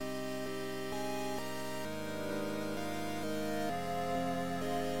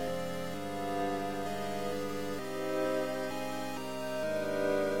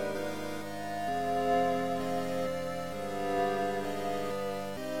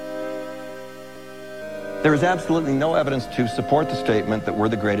There is absolutely no evidence to support the statement that we're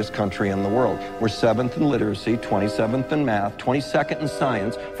the greatest country in the world. We're 7th in literacy, 27th in math, 22nd in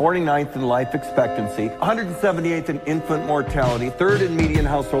science, 49th in life expectancy, 178th in infant mortality, 3rd in median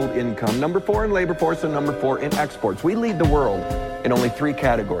household income, number 4 in labor force, and number 4 in exports. We lead the world in only 3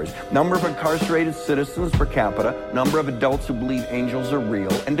 categories: number of incarcerated citizens per capita, number of adults who believe angels are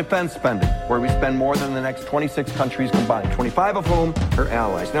real, and defense spending, where we spend more than the next 26 countries combined, 25 of whom are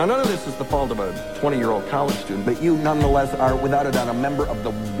allies. Now, none of this is the fault of a 20-year-old college student, but you nonetheless are, without a doubt, a member of the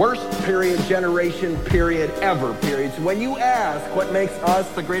worst generation ever. So when you ask what makes us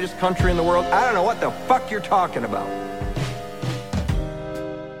the greatest country in the world, I don't know what the fuck you're talking about.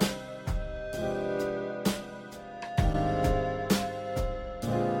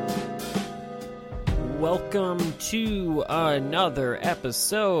 Welcome to another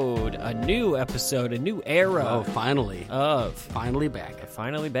episode, a new era. Oh, finally. Finally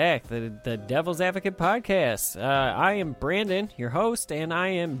back. The Devil's Advocate podcast. I am Brandon, your host, and I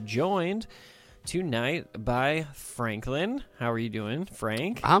am joined tonight by Franklin. How are you doing,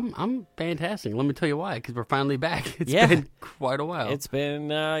 Frank? I'm fantastic. Let me tell you why, because we're finally back. It's been quite a while. It's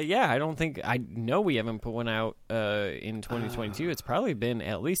been, I know we haven't put one out in 2022. It's probably been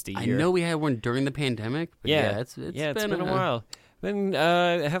at least a year. I know we had one during the pandemic, but it's been a while. Been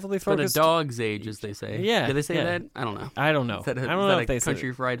heavily focused. For the dog's age, as they say. Yeah. Did they say that? I don't know. I don't know. Is that I don't know if a they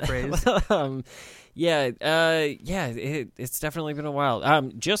country fried phrase? It's definitely been a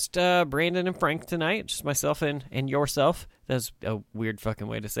while. Just Brandon and Frank tonight, just myself and yourself. That's a weird fucking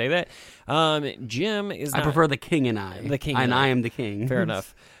way to say that. Jim is I prefer the king and I. The king and I am the king. Fair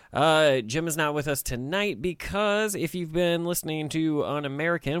enough. Jim is not with us tonight because if you've been listening to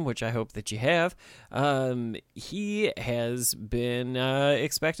Un-American, which I hope that you have, he has been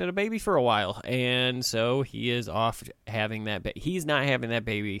expecting a baby for a while, and so he is off having that. He's not having that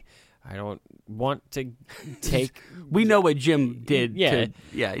baby. I don't want to take... We know what Jim did. He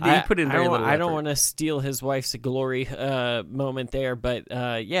put in very little effort. I don't want to steal his wife's glory moment there, but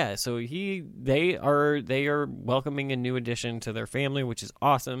so they are welcoming a new addition to their family, which is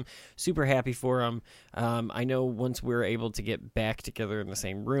awesome. Super happy for them. I know once we're able to get back together in the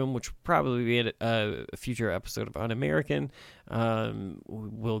same room, which will probably be a future episode of Un-American,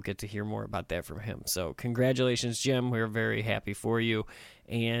 we'll get to hear more about that from him. So congratulations, Jim. We're very happy for you.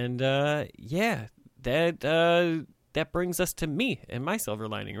 And that brings us to me and my silver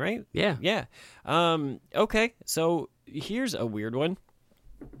lining, right? Yeah. Okay, so here's a weird one.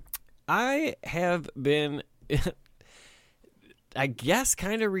 I have been, I guess,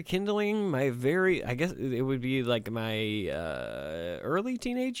 kind of rekindling I guess it would be like my early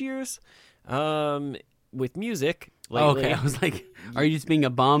teenage years with music lately. Okay, I was like, are you just being a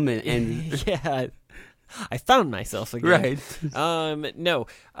bum and... Yeah, I found myself again. Right. No.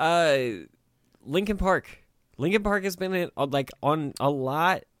 Linkin Park. Linkin Park has been on a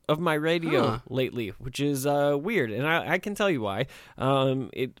lot of my radio lately, which is weird, and I can tell you why.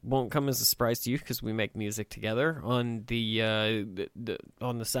 It won't come as a surprise to you because we make music together on the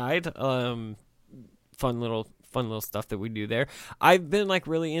on the side. Fun little stuff that we do there. I've been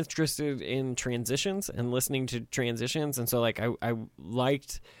really interested in transitions and listening to transitions, and so I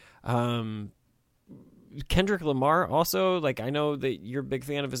liked Kendrick Lamar also. I know that you're a big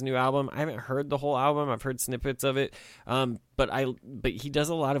fan of his new album. I haven't heard the whole album. I've heard snippets of it. But he does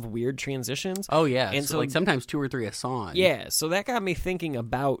a lot of weird transitions. Oh yeah. And so sometimes 2 or 3 a song. Yeah. So that got me thinking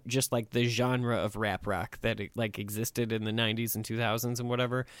about just the genre of rap rock that existed in the 90s and 2000s and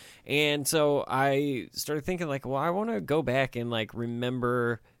whatever. And so I started thinking well, I want to go back and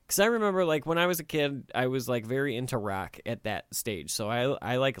remember. Because I remember, when I was a kid, I was, very into rock at that stage. So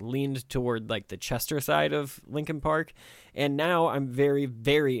I leaned toward, the Chester side of Linkin Park. And now I'm very,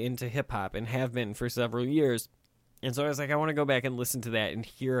 very into hip-hop and have been for several years. And so I was I want to go back and listen to that and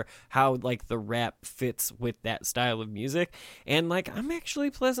hear how, the rap fits with that style of music. And, I'm actually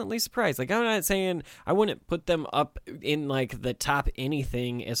pleasantly surprised. I'm not saying I wouldn't put them up in, the top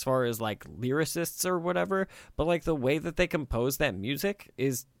anything as far as, lyricists or whatever. But, the way that they compose that music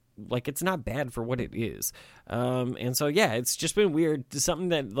is... it's not bad for what it is. And so, it's just been weird. Something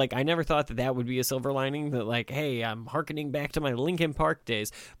that, I never thought that would be a silver lining, that, hey, I'm hearkening back to my Linkin Park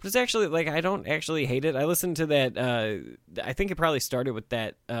days. But it's actually, I don't actually hate it. I listened to that, I think it probably started with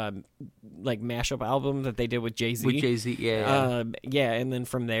that, mashup album that they did with Jay-Z. With Jay-Z, yeah. And then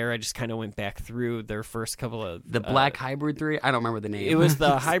from there, I just kind of went back through their first couple of... The Black Hybrid Theory? I don't remember the name. It was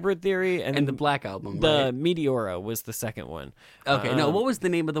the Hybrid Theory. And the Black Album, The Meteora was the second one. Okay, no, what was the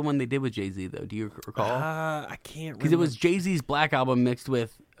name of the one they did with Jay-Z, though? Do you recall? I can't remember. Because it was Jay-Z's Black Album mixed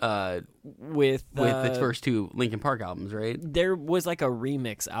with with its first two Linkin Park albums, right? There was like a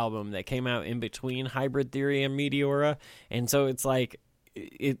remix album that came out in between Hybrid Theory and Meteora, and so it's like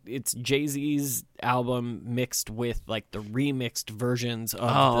it's Jay-Z's album mixed with like the remixed versions of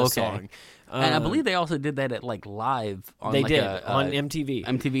the song. And I believe they also did that at like live on they like did on MTV.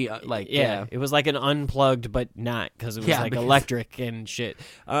 MTV, it was like an unplugged, but not because it was like electric and shit.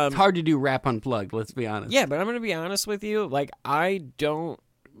 It's hard to do rap unplugged. Let's be honest. Yeah, but I'm gonna be honest with you. Like I don't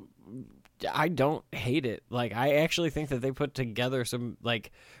hate it. Like I actually think that they put together some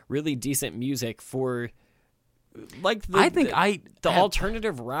like really decent music for like the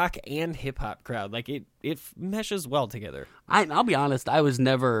alternative rock and hip hop crowd. Like it meshes well together. I'll be honest, I was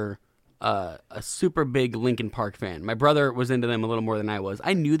never a super big Linkin Park fan. My brother was into them a little more than I was.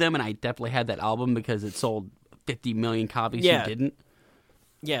 I knew them, and I definitely had that album because it sold 50 million copies. Yeah. Who didn't?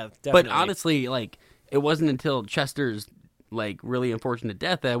 Yeah, definitely. But honestly, like it wasn't until Chester's like really unfortunate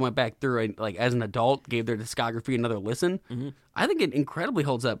death that I went back through and like as an adult gave their discography another listen. Mm-hmm. I think it incredibly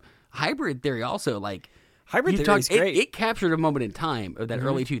holds up. Hybrid Theory also like. Hybrid Theory is great. It captured a moment in time of that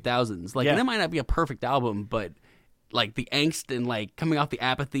early 2000s. Like, and it might not be a perfect album, but like the angst and like coming off the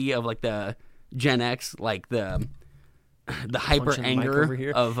apathy of like the Gen X, like the hyper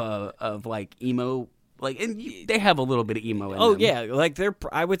anger of like emo, like, and they have a little bit of emo in them. Yeah, like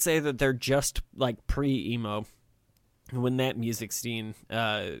I would say that they're just like pre-emo when that music scene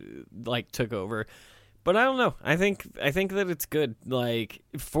like took over. But I don't know. I think that it's good, like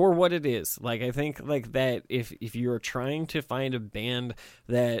for what it is. Like I think like that if you're trying to find a band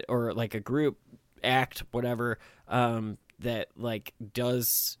that or like a group act whatever that like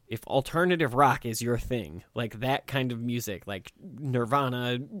does if alternative rock is your thing, like that kind of music, like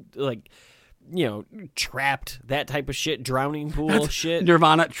Nirvana, like Trapped, that type of shit, Drowning Pool shit.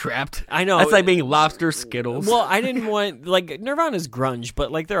 Nirvana, Trapped. I know. That's like being Lobster Skittles. Well, I didn't want like Nirvana's grunge,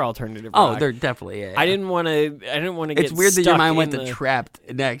 but like they're alternative rock. Oh, they're definitely. Yeah. I didn't want to get. It's weird that your mind went to Trapped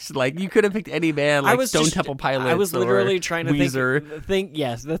next. Like you could have picked any band, like Stone Temple Pilots. I was literally trying to Weezer. think.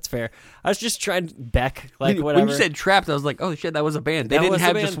 Yes, that's fair. I was just trying Beck, like whatever. When you said Trapped, I was like, oh shit, that was a band. They didn't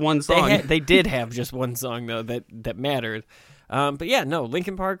have just one song. They did have just one song though that mattered. But yeah, no,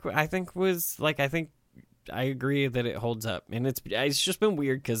 Linkin Park. I think I agree that it holds up, and it's just been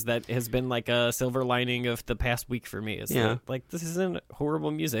weird because that has been like a silver lining of the past week for me. Like this isn't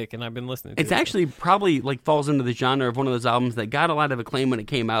horrible music, and I've been listening to it. It's actually probably like falls into the genre of one of those albums that got a lot of acclaim when it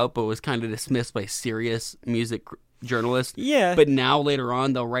came out, but was kind of dismissed by serious music journalists. Yeah. But now later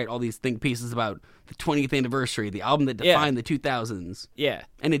on, they'll write all these think pieces about the 20th anniversary, the album that defined the 2000s. Yeah.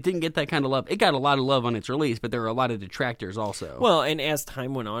 And it didn't get that kind of love. It got a lot of love on its release, but there were a lot of detractors also. Well, and as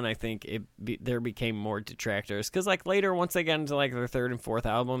time went on, I think there became more detractors. Because like later, once they got into like their third and fourth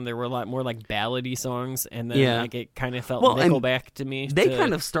album, there were a lot more like ballady songs, and then like it kind of felt Nickelback to me. They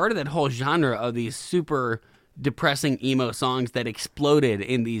kind of started that whole genre of these super depressing emo songs that exploded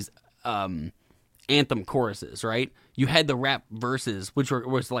in these anthem choruses, right? You had the rap verses, which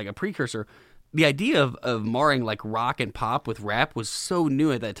was like a precursor. The idea of marring like rock and pop with rap was so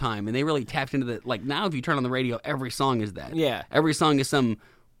new at that time, and they really tapped into that. Like now, if you turn on the radio, every song is that. Yeah, every song is some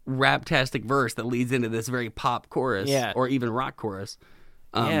rap-tastic verse that leads into this very pop chorus, or even rock chorus.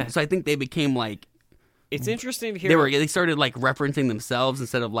 So I think they became like. It's interesting to hear. They started like referencing themselves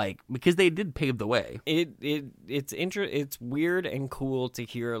instead of like because they did pave the way. It's weird and cool to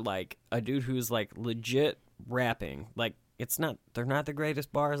hear like a dude who's like legit rapping. Like they're not the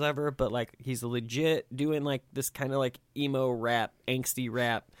greatest bars ever, but like he's legit doing like this kind of like emo rap, angsty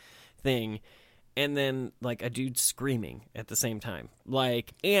rap thing. And then like a dude screaming at the same time.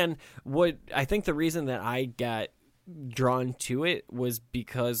 Like, and what I think the reason that I got drawn to it was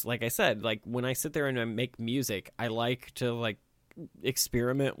because, like I said, like when I sit there and I make music, I like to like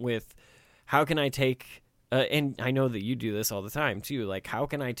experiment with how can I take and I know that you do this all the time too, like how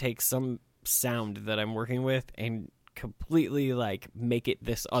can I take some sound that I'm working with and completely like make it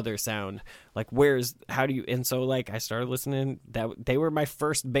this other sound, like how do you, and so like I started listening, that they were my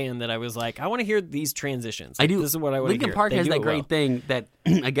first band that I was like, I want to hear these transitions. Like, this is what I want to hear. Linkin Park has that great thing that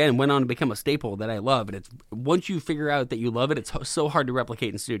again went on to become a staple that I love, and it's once you figure out that you love it, it's so hard to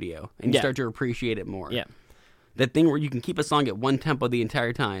replicate in studio, and you start to appreciate it more. That thing where you can keep a song at one tempo the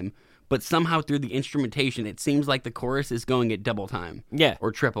entire time, but somehow through the instrumentation, it seems like the chorus is going at double time,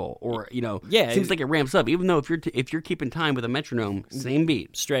 or triple, or it seems like it ramps up. Even though if you're keeping time with a metronome, same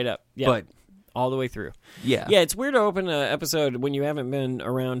beat, straight up. But all the way through. Yeah. Yeah, it's weird to open an episode when you haven't been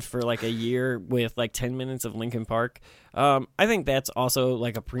around for like a year with like 10 minutes of Linkin Park. I think that's also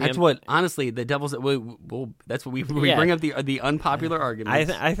like a preempt. That's what, honestly, the devil's... that's what we bring up the unpopular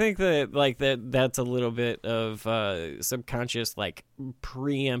arguments. I think that like that's a little bit of subconscious like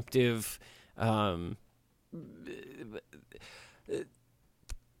preemptive...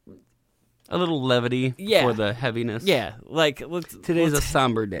 a little levity for the heaviness. Yeah, like today's a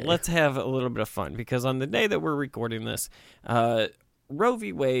somber day. Let's have a little bit of fun because on the day that we're recording this, Roe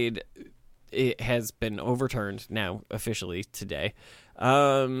v. Wade it has been overturned now officially today.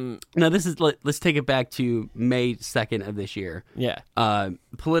 Now this is let's take it back to May 2nd of this year. Yeah.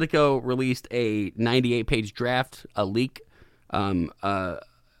 Politico released a 98-page draft, a leak, of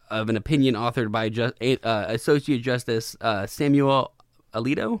an opinion authored by Associate Justice Samuel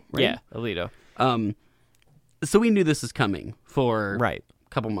Alito, right? Yeah, Alito. So we knew this was coming for a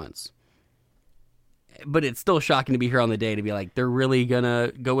couple months. But it's still shocking to be here on the day to be like, they're really going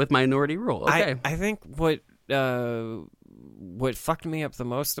to go with minority rule. Okay. I think what fucked me up the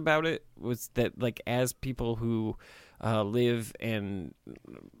most about it was that, like, as people who live and,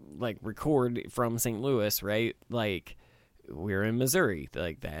 like, record from St. Louis, right? Like, we're in Missouri,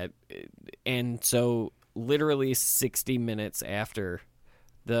 like that. And so literally 60 minutes after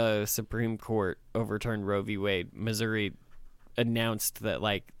the Supreme Court overturned Roe v. Wade, Missouri announced that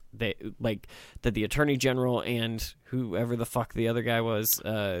that the Attorney General and whoever the fuck the other guy was,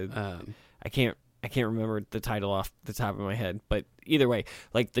 I can't remember the title off the top of my head, but either way,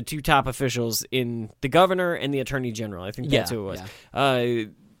 like the two top officials in the governor and the Attorney General, I think that's who it was. Yeah.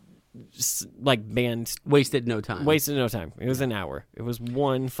 Banned. Wasted no time. It was an hour. It was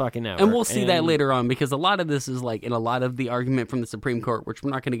one fucking hour. And we'll see that later on because a lot of this is like in a lot of the argument from the Supreme Court, which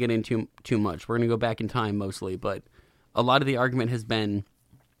we're not going to get into too much. We're going to go back in time mostly, but a lot of the argument has been,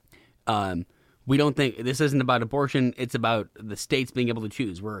 we don't think this isn't about abortion. It's about the states being able to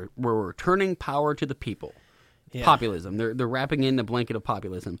choose. We're returning power to the people. Yeah. Populism. They're wrapping in a blanket of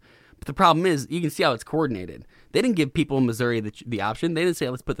populism. But the problem is, you can see how it's coordinated. They didn't give people in Missouri the option. They didn't say,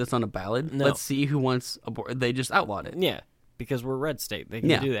 let's put this on a ballot. No. Let's see who wants abortion. They just outlawed it. Yeah, because we're a red state. They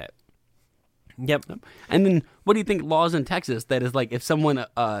can do that. Yep. And then, what do you think laws in Texas that is like, if someone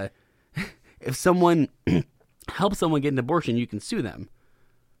helps someone get an abortion, you can sue them.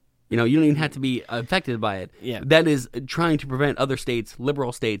 You know, you don't even have to be affected by it. Yeah. That is trying to prevent other states,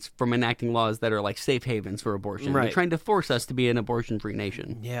 liberal states, from enacting laws that are like safe havens for abortion. Right. They're trying to force us to be an abortion-free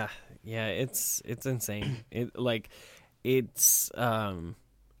nation. Yeah. Yeah, it's insane. It's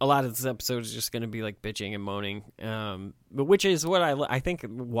a lot of this episode is just going to be like bitching and moaning, but which is what I think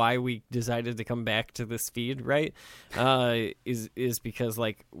why we decided to come back to this feed, right? Is because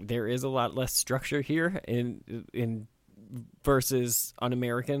like there is a lot less structure here in versus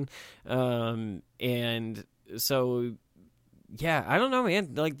Un-American, and so yeah, I don't know,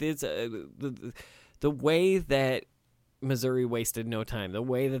 man. Like it's the way that Missouri wasted no time, the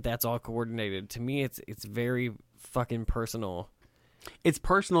way that that's all coordinated, to me it's very fucking personal. It's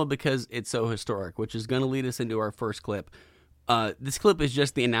personal because it's so historic, which is going to lead us into our first clip. This clip is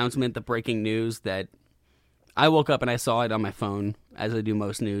just the announcement, the breaking news that I woke up and I saw it on my phone, as I do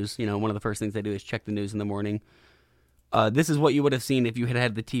most news. You know, one of the first things I do is check the news in the morning. This is what you would have seen if you had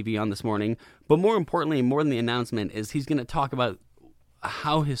had the TV on this morning. But more importantly, more than the announcement, is he's going to talk about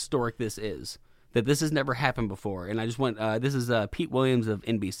how historic this is, that this has never happened before. And I just want, this is Pete Williams of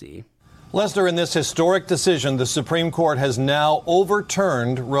NBC. Lester, in this historic decision, the Supreme Court has now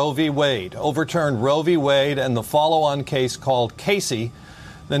overturned Roe v. Wade. Overturned Roe v. Wade and the follow-on case called Casey,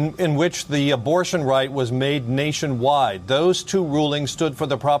 in which the abortion right was made nationwide. Those two rulings stood for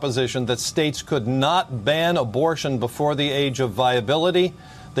the proposition that states could not ban abortion before the age of viability.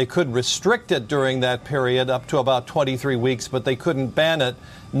 They could restrict it during that period up to about 23 weeks, but they couldn't ban it.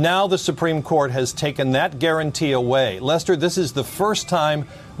 Now the Supreme Court has taken that guarantee away. Lester, this is the first time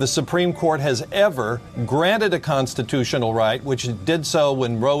the Supreme Court has ever granted a constitutional right, which it did so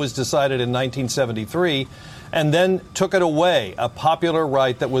when Roe was decided in 1973, and then took it away, a popular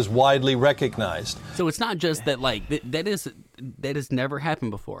right that was widely recognized. So it's not just that, like, that has never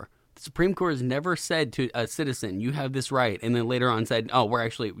happened before. The Supreme Court has never said to a citizen, you have this right, and then later on said, oh,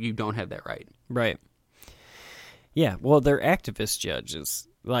 you don't have that right. Right. Yeah, well, they're activist judges.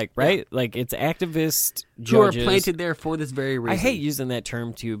 Like, right? Yeah. Like, it's activist judges. Who are planted there for this very reason. I hate using that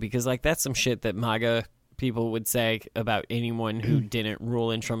term, too, because, like, that's some shit that MAGA people would say about anyone who didn't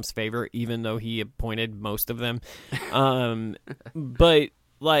rule in Trump's favor, even though he appointed most of them. But,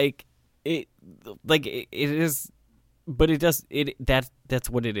 like, it is... But it does that's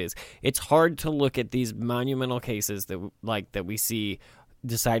what it is. It's hard to look at these monumental cases that we see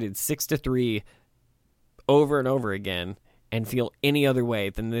decided 6-3 over and over again and feel any other way,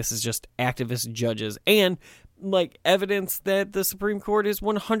 then this is just activist judges and like evidence that the Supreme Court is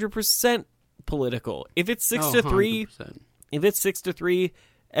 100% political. If it's 6-3, 100%. if it's 6-3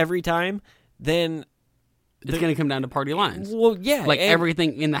 every time, then It's going to come down to party lines. well, yeah, Like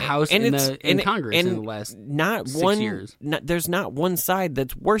everything in the House and in Congress in the last not 6 one, years. There's not one side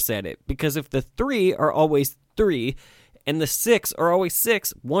that's worse at it, because if the 3 are always 3 and the 6 are always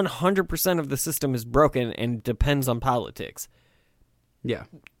 6, 100% of the system is broken and depends on politics. Yeah.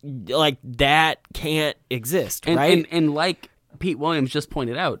 Like, that can't exist, And, right? and like Pete Williams just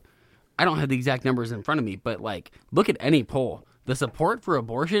pointed out, I don't have the exact numbers in front of me, but like, look at any poll. The support for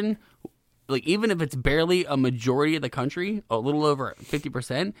abortion, like, even if it's barely a majority of the country, a little over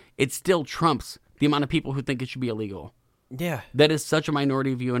 50%, it still trumps the amount of people who think it should be illegal. Yeah. That is such a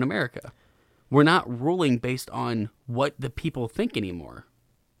minority view in America. We're not ruling based on what the people think anymore.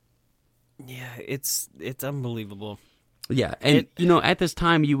 Yeah, it's unbelievable. Yeah, and at this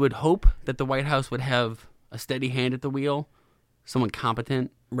time, you would hope that the White House would have a steady hand at the wheel, someone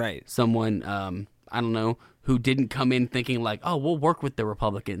competent, Right. someone, I don't know, who didn't come in thinking like, oh, we'll work with the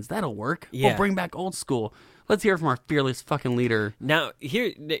Republicans. That'll work. Yeah. We'll bring back old school. Let's hear from our fearless fucking leader. Now,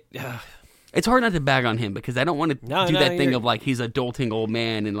 here... It's hard not to bag on him because I don't want to No, do that thing you're- of like he's a dolting old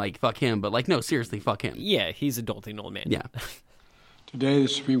man and like fuck him, but like no, seriously, fuck him. yeah, he's a dolting old man. Yeah. Today, the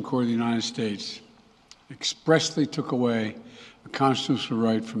Supreme Court of the United States expressly took away a constitutional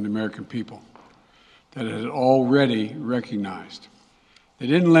right from the American people that it had already recognized. They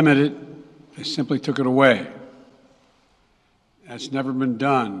didn't limit it, they simply took it away. That's never been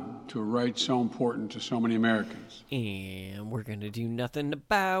done to a right so important to so many Americans. And we're going to do nothing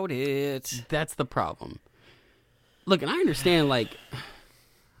about it. That's the problem. Look, and I understand, like,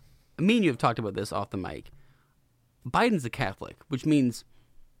 me and you have talked about this off the mic. Biden's a Catholic, which means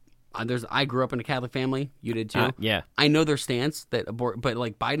I grew up in a Catholic family. You did too. Yeah. I know their stance but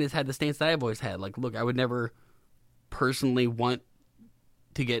like Biden has had the stance that I've always had. Like, look, I would never personally want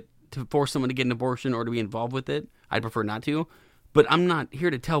to force someone to get an abortion or to be involved with it. I'd prefer not to. But I'm not here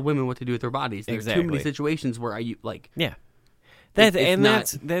to tell women what to do with their bodies. There's too many situations where Yeah.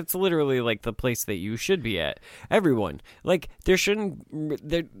 That's literally like the place that you should be at. Everyone, like, there's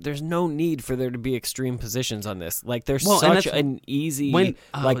no need for there to be extreme positions on this. Like, there's such an easy,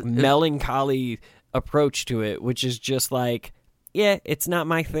 melancholy approach to it, which is just like, yeah, it's not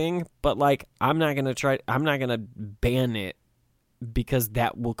my thing, but like, I'm not gonna ban it because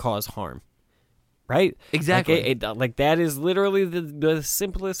that will cause harm. Right? Exactly. Like that is literally the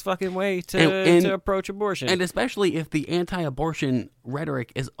simplest fucking way to approach abortion. And especially if the anti-abortion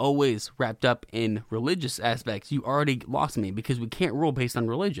rhetoric is always wrapped up in religious aspects, you already lost me because we can't rule based on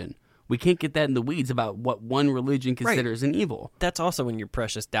religion. We can't get that in the weeds about what one religion considers an evil. That's also in your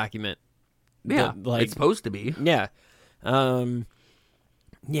precious document. Yeah, it's supposed to be. Yeah. Yeah,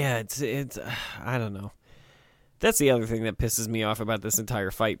 it's I don't know. That's the other thing that pisses me off about this entire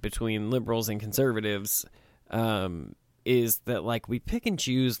fight between liberals and conservatives, is that, like, we pick and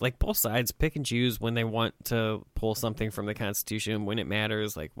choose, like, both sides pick and choose when they want to pull something from the Constitution, when it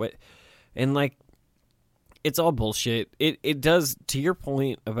matters, like, what, and, like, it's all bullshit. It does, to your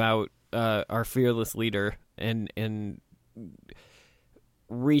point about our fearless leader and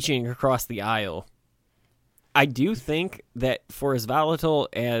reaching across the aisle, I do think that for as volatile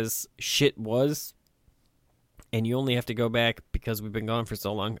as shit was, and you only have to go back, because we've been gone for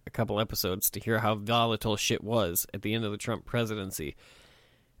so long, a couple episodes to hear how volatile shit was at the end of the Trump presidency.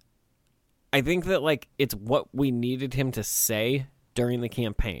 I think that, like, it's what we needed him to say during the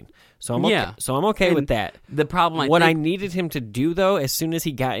campaign. So I'm okay with that. The problem I needed him to do, though, as soon as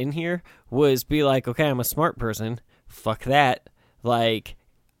he got in here, was be like, okay, I'm a smart person. Fuck that. Like,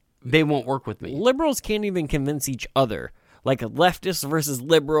 they won't work with me. Liberals can't even convince each other. Like a leftist versus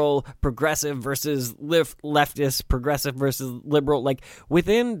liberal, progressive versus leftist, progressive versus liberal. Like,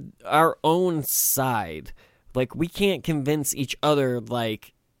 within our own side, like, we can't convince each other,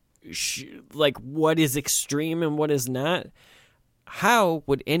 like what is extreme and what is not. How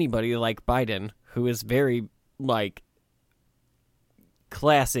would anybody like Biden, who is very, like,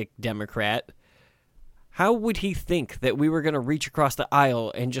 classic Democrat, how would he think that we were going to reach across the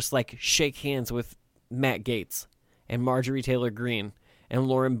aisle and just, like, shake hands with Matt Gaetz and Marjorie Taylor Greene and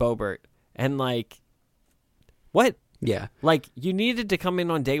Lauren Boebert and, like, what? Yeah. Like, you needed to come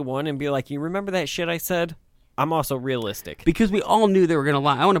in on day one and be like, you remember that shit I said? I'm also realistic. Because we all knew they were going to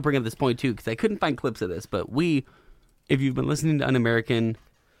lie. I want to bring up this point, too, because I couldn't find clips of this, but if you've been listening to Un-American,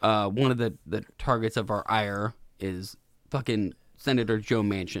 one of the targets of our ire is fucking Senator Joe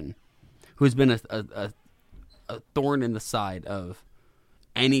Manchin, who's been a thorn in the side of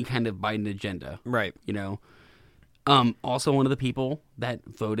any kind of Biden agenda. Right. You know, also one of the people that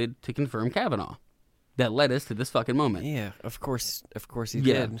voted to confirm Kavanaugh that led us to this fucking moment. Yeah, of course he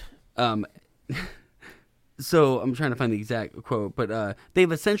did. So I'm trying to find the exact quote, but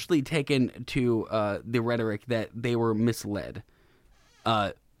they've essentially taken to the rhetoric that they were misled.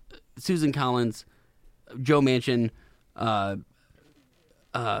 Susan Collins, Joe Manchin,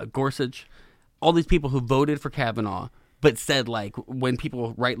 Gorsuch, all these people who voted for Kavanaugh, but said, like, when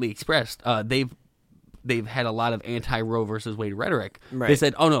people rightly expressed, they've had a lot of anti-Roe versus Wade rhetoric. Right. They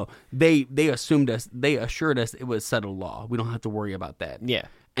said, oh no, they assured us it was settled law. We don't have to worry about that. Yeah.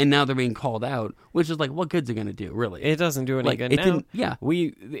 And now they're being called out, which is like, what good's it going to do, really? It doesn't do any Like, good it now. didn't- yeah.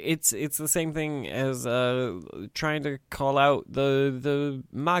 It's the same thing as trying to call out the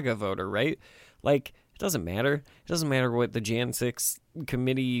MAGA voter, right? Like, it doesn't matter. It doesn't matter what the Jan 6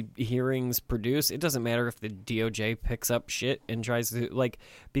 committee hearings produce. It doesn't matter if the DOJ picks up shit and tries to, like,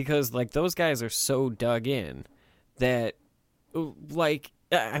 because, like, those guys are so dug in that, like,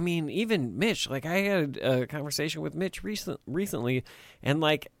 I mean, even Mitch, like, I had a conversation with Mitch recently, and,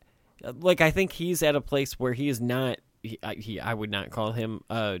 like, I think he's at a place where he is not, I would not call him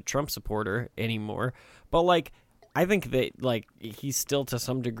a Trump supporter anymore, but, like, I think that, like, he still, to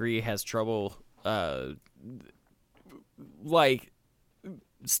some degree, has trouble, like,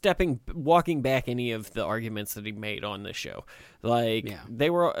 walking back any of the arguments that he made on this show. Like, Yeah. they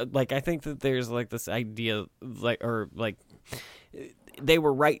were, like, I think that there's, like, this idea, like, or, like, they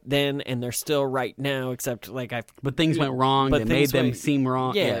were right then and they're still right now, except, like, But things went wrong. They made them seem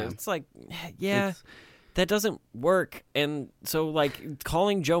wrong. Yeah, it's like, that doesn't work. And so, like,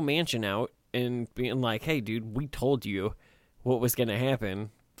 calling Joe Manchin out and being like, hey, dude, we told you what was going to happen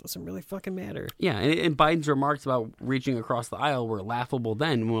doesn't really fucking matter. Yeah, and Biden's remarks about reaching across the aisle were laughable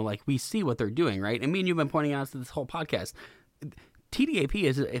then. We're like, we see what they're doing, right? And me and you've been pointing out to this whole podcast. TDAP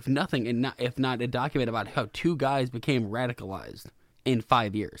is, if nothing, if not a document about how two guys became radicalized in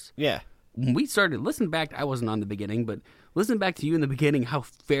 5 years. Yeah. When we started, listen back, I wasn't on the beginning, but listen back to you in the beginning, how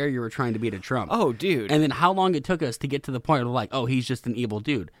fair you were trying to be to Trump. Oh, dude. And then how long it took us to get to the point of like, oh, he's just an evil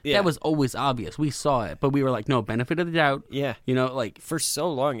dude. Yeah. That was always obvious. We saw it, but we were like, no, benefit of the doubt. Yeah. You know, like, For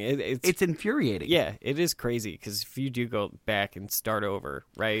so long, it's infuriating. yeah, it is crazy because if you do go back and start over,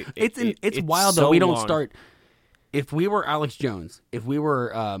 right? It's wild so that we don't long. start. If we were Alex Jones, if we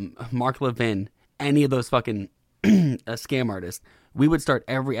were Mark Levin, any of those fucking scam artists, we would start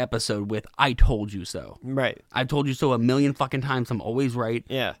every episode with "I told you so." Right. I've told you so a million fucking times. I'm always right.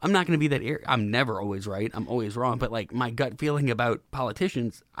 Yeah. I'm not going to be that. I'm never always right. I'm always wrong. But like my gut feeling about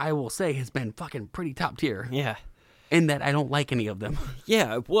politicians, I will say, has been fucking pretty top tier. Yeah. In that I don't like any of them.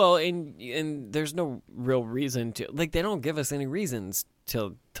 Yeah, well, and there's no real reason to, like, they don't give us any reasons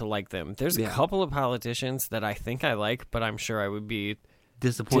to like them. There's a couple of politicians that I think I like, but I'm sure I would be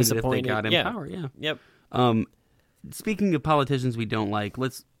Disappointed if they got in yeah. power. Yeah. Yep. Speaking of politicians we don't like,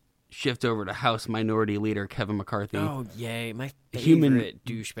 let's shift over to House Minority Leader Kevin McCarthy. Oh, yay, my Human- favorite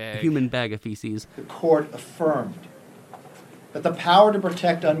douchebag. Human bag of feces. The court affirmed that the power to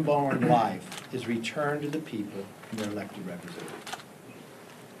protect unborn life is returned to the people and their elected representatives.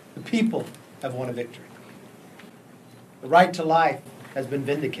 The people have won a victory. The right to life has been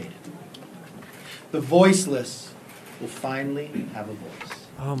vindicated. The voiceless will finally have a voice.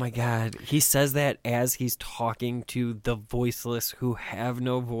 Oh my God, he says that as he's talking to the voiceless who have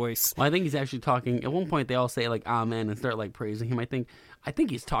no voice. Well, I think he's actually talking. At one point, they all say like "Amen" and start like praising him. I think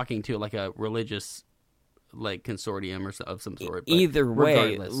he's talking to like a religious, like consortium or of some sort. But Either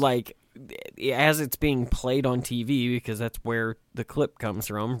way, regardless. like as it's being played on TV, because that's where the clip comes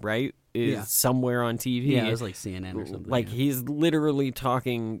from, right? Is Yeah. somewhere on TV. yeah, it was like CNN or something. Like yeah. he's literally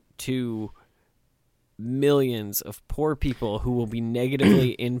talking to millions of poor people who will be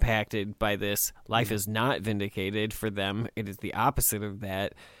negatively impacted by this. Life is not vindicated for them. It is the opposite of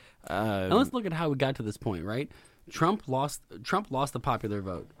that. Now let's look at how we got to this point, right? Trump lost the popular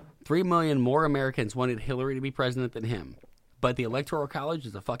vote. 3 million more Americans wanted Hillary to be president than him. But the Electoral College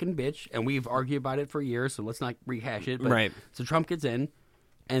is a fucking bitch, and we've argued about it for years, so let's not rehash it. But, Right. So Trump gets in,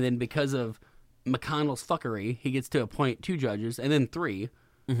 and then because of McConnell's fuckery, he gets to appoint 2 judges, and then 3,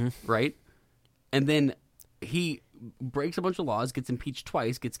 right? And then he breaks a bunch of laws, gets impeached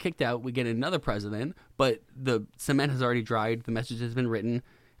twice, gets kicked out, we get another president, but the cement has already dried, the message has been written,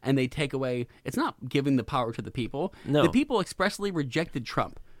 and they take away, it's not giving the power to the people. No. The people expressly rejected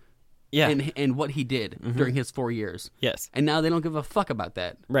Trump Yeah. and what he did during his 4 years. Yes. And now they don't give a fuck about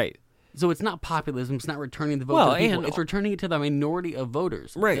that. Right. So it's not populism, it's not returning the vote Well, to the people, and- it's returning it to the minority of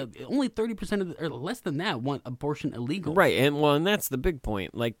voters. Right. Only 30% or less than that want abortion illegal. Right, and that's the big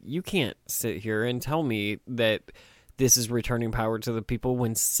point. Like, you can't sit here and tell me that this is returning power to the people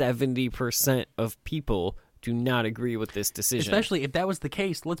when 70% of people do not agree with this decision. Especially if that was the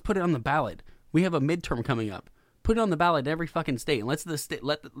case, let's put it on the ballot. We have a midterm coming up. Put it on the ballot in every fucking state, and let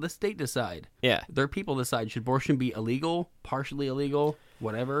the state decide. Yeah. Their people decide, should abortion be illegal, partially illegal,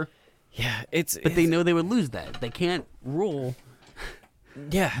 whatever. Yeah, But they know they would lose that. They can't rule.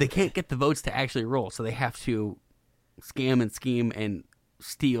 Yeah. They can't get the votes to actually rule, so they have to scam and scheme and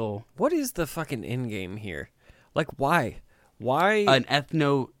steal. What is the fucking end game here? Like, why? Why? An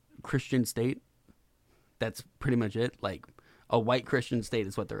ethno-Christian state. That's pretty much it. Like, a white Christian state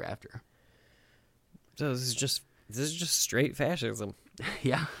is what they're after. So this is just straight fascism.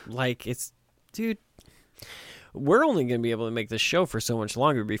 Yeah. Like, dude, we're only going to be able to make this show for so much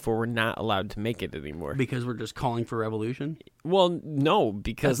longer before we're not allowed to make it anymore. Because we're just calling for revolution? Well, no,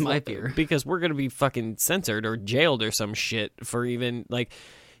 because That's my fear. Because we're going to be fucking censored or jailed or some shit for even, like,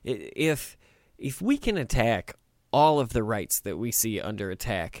 if we can attack all of the rights that we see under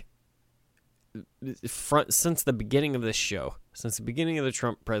attack since the beginning of this show, since the beginning of the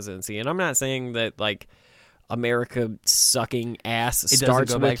Trump presidency, and I'm not saying that, like, America sucking ass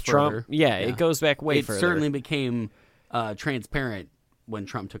starts with Trump. Further. Yeah, it goes back way further. It certainly became transparent when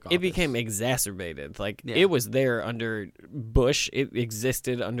Trump took office. It became exacerbated. Like, it was there under Bush. It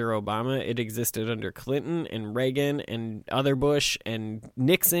existed under Obama. It existed under Clinton and Reagan and other Bush and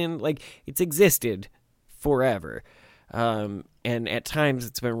Nixon. Like, it's existed forever. And at times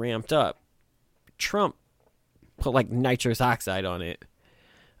it's been ramped up. Trump put, like, nitrous oxide on it.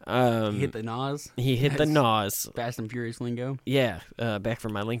 He hit the NOS. He hit the NOS. Fast and Furious lingo. Yeah, back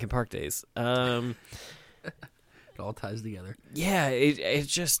from my Linkin Park days. It all ties together. Yeah,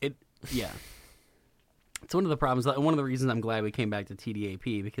 yeah. It's one of the problems. One of the reasons I'm glad we came back to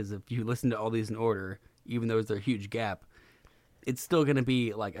TDAP, because if you listen to all these in order, even though there's a huge gap, it's still going to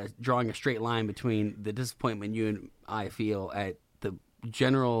be like drawing a straight line between the disappointment you and I feel at the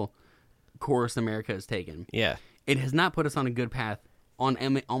general course America has taken. Yeah. It has not put us on a good path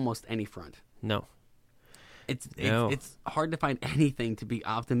on almost any front. No. It's hard to find anything to be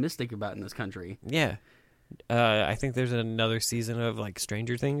optimistic about in this country. Yeah. I think there's another season of, like,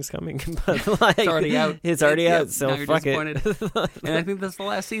 Stranger Things coming, but, like, it's already out. It's already out, so fuck it. And I think that's the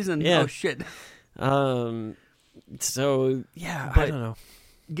last season. Yeah. Oh shit. So yeah, but I don't know.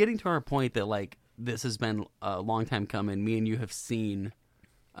 Getting to our point that, like, this has been a long time coming. Me and you have seen.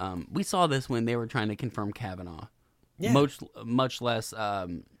 We saw this when they were trying to confirm Kavanaugh. Yeah. Much less.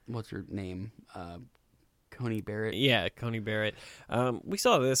 What's her name? Coney Barrett. Yeah, Coney Barrett. We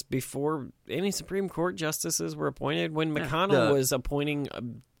saw this before any Supreme Court justices were appointed. When McConnell was appointing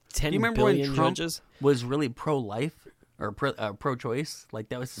 10 Do you remember billion when Trump judges, was really pro-life or pro-choice? Like,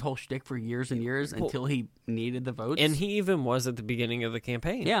 that was his whole shtick for years and years until he needed the votes. and he even was at the beginning of the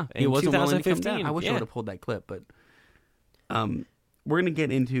campaign. Yeah, in he wasn't willing to come 2015. down. I wish I Yeah. would have pulled that clip, but we're going to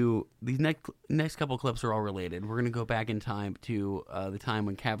get into these next couple clips are all related. We're going to go back in time to the time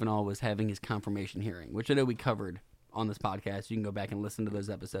when Kavanaugh was having his confirmation hearing, which I know we covered on this podcast. You can go back and listen to those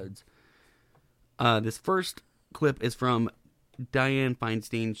episodes. This first clip is from Dianne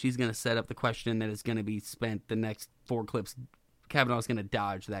Feinstein. She's going to set up the question that is going to be spent the next 4 clips. Kavanaugh's going to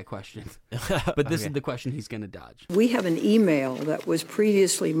dodge that question. But this is the question he's going to dodge. We have an email that was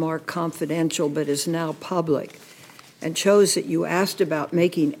previously marked confidential but is now public, and shows that you asked about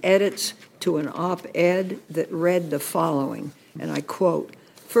making edits to an op-ed that read the following, and I quote,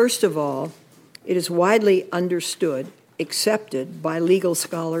 "First of all, it is widely understood, accepted by legal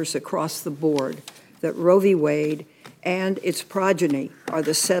scholars across the board, that Roe v. Wade and its progeny are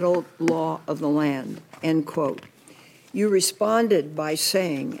the settled law of the land," end quote. You responded by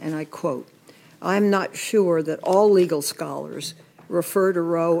saying, and I quote, "I'm not sure that all legal scholars refer to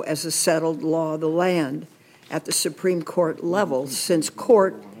Roe as a settled law of the land at the Supreme Court level, since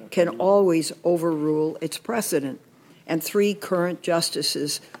court can always overrule its precedent, and 3 current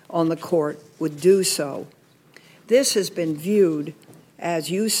justices on the court would do so. This has been viewed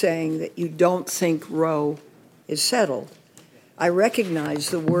as you saying that you don't think Roe is settled. I recognize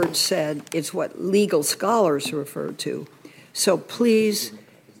the word said, it's what legal scholars refer to. So please,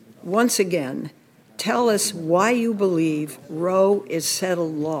 once again, tell us why you believe Roe is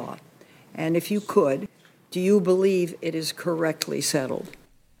settled law. And if you could, do you believe it is correctly settled?"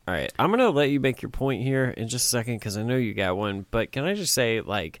 All right, I'm going to let you make your point here in just a second because I know you got one. But can I just say,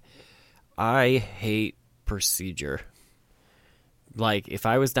 like, I hate procedure. Like, if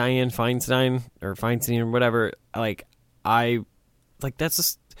I was Dianne Feinstein or whatever,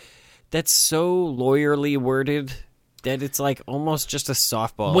 that's so lawyerly worded that it's like almost just a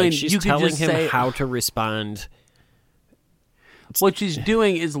softball. When like she's you could telling just him say, how to respond. What she's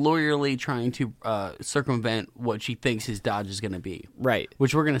doing is lawyerly trying to circumvent what she thinks his dodge is going to be. Right.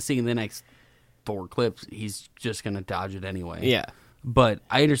 Which we're going to see in the next 4 clips. He's just going to dodge it anyway. Yeah. But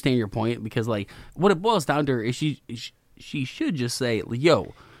I understand your point because, like, what it boils down to is she should just say,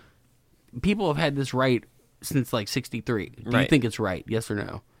 yo, people have had this right since, like, 63. Do you think it's right? Yes or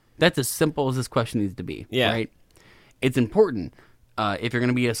no? That's as simple as this question needs to be. Yeah. Right? It's important, if you're going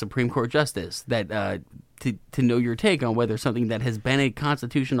to be a Supreme Court justice, that to know your take on whether something that has been a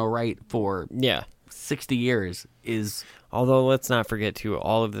constitutional right for 60 years is... Although, let's not forget, too,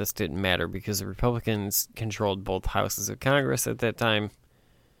 all of this didn't matter because the Republicans controlled both houses of Congress at that time.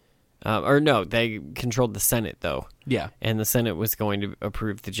 They controlled the Senate, though. Yeah. And the Senate was going to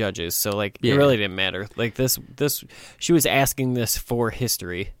approve the judges. So, like, it really didn't matter. Like, this, she was asking this for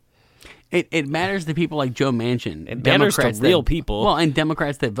history. It matters to people like Joe Manchin. It matters to real people. Well, and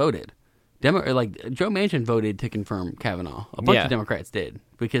Democrats that voted. Like, Joe Manchin voted to confirm Kavanaugh. A bunch of Democrats did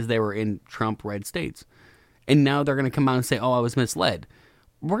because they were in Trump-red states. And now they're going to come out and say, oh, I was misled.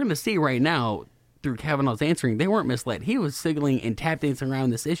 We're going to see right now, through Kavanaugh's answering, they weren't misled. He was signaling and tap dancing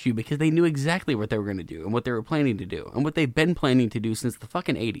around this issue because they knew exactly what they were going to do and what they were planning to do and what they've been planning to do since the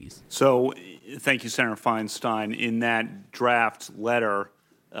fucking 80s. So, thank you, Senator Feinstein. In that draft letter,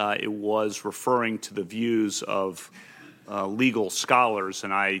 it was referring to the views of legal scholars,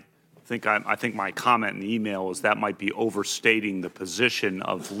 and I think my comment in the email is that might be overstating the position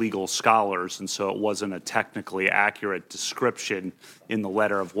of legal scholars, and so it wasn't a technically accurate description in the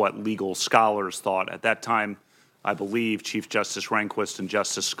letter of what legal scholars thought. At that time, I believe Chief Justice Rehnquist and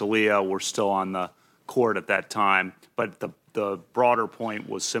Justice Scalia were still on the court at that time, but the broader point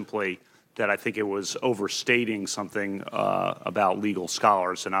was simply that I think it was overstating something about legal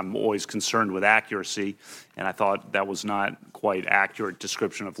scholars, and I'm always concerned with accuracy, and I thought that was not quite accurate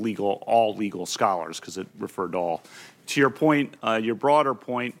description of all legal scholars because it referred to all. To your point, your broader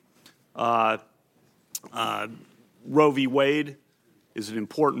point, Roe v. Wade is an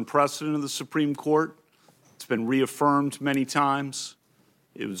important precedent of the Supreme Court. It's been reaffirmed many times.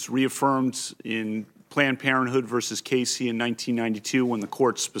 It was reaffirmed in Planned Parenthood versus Casey in 1992 when the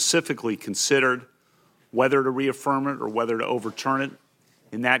court specifically considered whether to reaffirm it or whether to overturn it.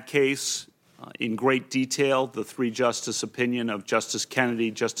 In that case, in great detail, the 3-justice opinion of Justice Kennedy,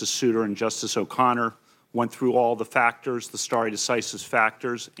 Justice Souter, and Justice O'Connor went through all the factors, the stare decisis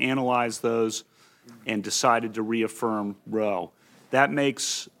factors, analyzed those, and decided to reaffirm Roe. That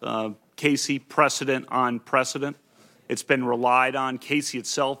makes Casey precedent on precedent. It's been relied on. Casey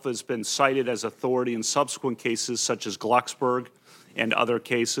itself has been cited as authority in subsequent cases such as Glucksberg and other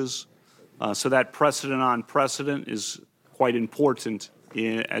cases. So that precedent on precedent is quite important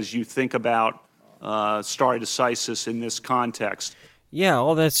as you think about stare decisis in this context. Yeah,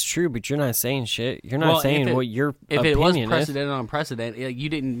 all that's true, but you're not saying shit. You're not saying what your opinion is. If it was precedent on precedent, it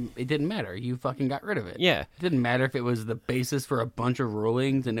didn't matter. You fucking got rid of it. Yeah. It didn't matter if it was the basis for a bunch of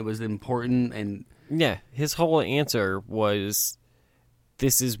rulings and it was important and... Yeah, his whole answer was,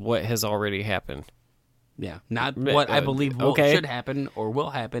 this is what has already happened. Yeah, not what I believe should happen or will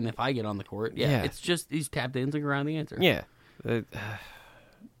happen if I get on the court. Yeah, it's just he's tap dancing around the answer. Yeah.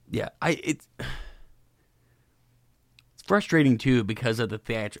 It's frustrating, too, because of the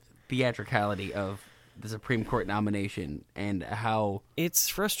theatricality of the Supreme Court nomination and how... It's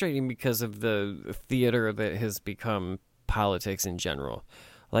frustrating because of the theater that has become politics in general.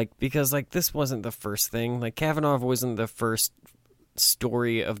 Because this wasn't the first thing. Kavanaugh wasn't the first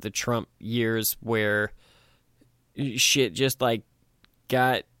story of the Trump years where shit just,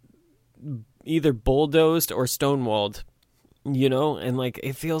 got either bulldozed or stonewalled, you know? And,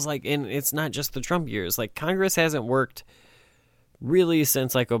 it feels like, and it's not just the Trump years. Congress hasn't worked really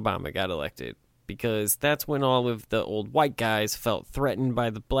since, Obama got elected. Because that's when all of the old white guys felt threatened by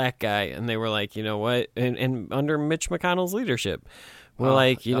the black guy. And they were like, you know what? And under Mitch McConnell's leadership...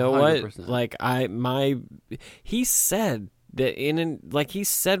 We're you know 100%. What? He said that he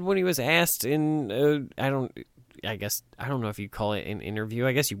said when he was asked in, I don't know if you call it an interview.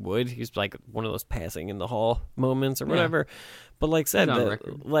 I guess you would. He's one of those passing in the hall moments or whatever. Yeah. But said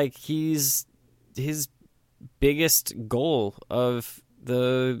that, his biggest goal of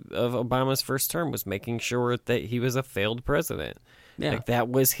Obama's first term was making sure that he was a failed president. Yeah. That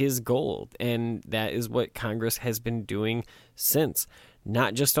was his goal, and that is what Congress has been doing since.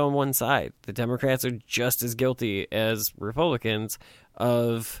 Not just on one side. The Democrats are just as guilty as Republicans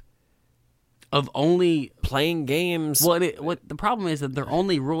of only playing games. What the problem is that they're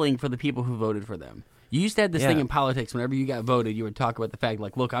only ruling for the people who voted for them. You used to have this thing in politics. Whenever you got voted, you would talk about the fact,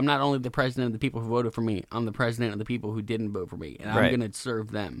 look, I'm not only the president of the people who voted for me, I'm the president of the people who didn't vote for me, and I'm going to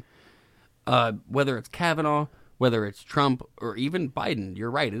serve them. Whether it's Kavanaugh, whether it's Trump or even Biden. You're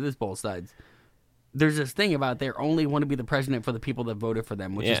right, it is both sides. There's this thing about they only want to be the president for the people that voted for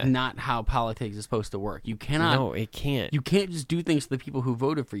them, which is not how politics is supposed to work. You cannot. No, it can't. You can't just do things to the people who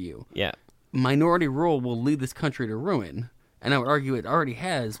voted for you. Yeah. Minority rule will lead this country to ruin, and I would argue it already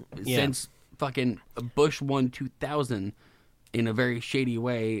has since fucking Bush won 2000 in a very shady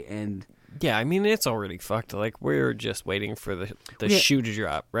way. And yeah, I mean, it's already fucked. Like, we're just waiting for the shoe to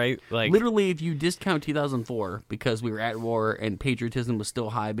drop, right? Like, literally, if you discount 2004 because we were at war and patriotism was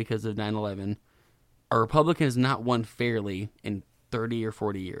still high because of 9/11. A Republican has not won fairly in 30 or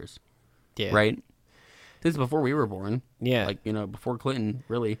 40 years. Yeah. Right? Since before we were born. Yeah. Like, before Clinton,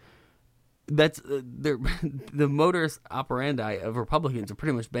 really. That's the modus operandi of Republicans have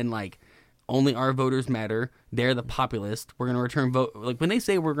pretty much been like, only our voters matter. They're the populist. We're going to return vote. Like, when they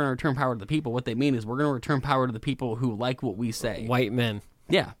say we're going to return power to the people, what they mean is we're going to return power to the people who like what we say. White men.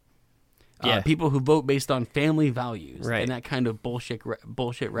 Yeah. Yeah. People who vote based on family values, right? And that kind of bullshit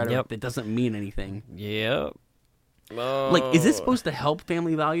rhetoric that doesn't mean anything. Yep. Like, is this supposed to help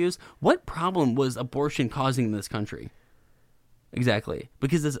family values? What problem was abortion causing in this country? Exactly,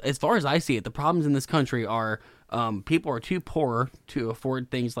 because as far as I see it, the problems in this country are people are too poor to afford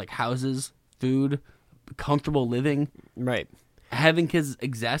things like houses, food, comfortable living. Right. Having kids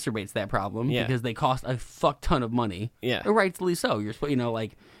exacerbates that problem because they cost a fuck ton of money. Yeah. Rightfully so. You're supposed,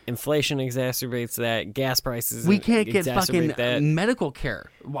 like, inflation exacerbates that. Gas prices. We can't get fucking medical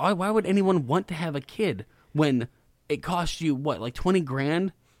care. Why would anyone want to have a kid when it costs you what, like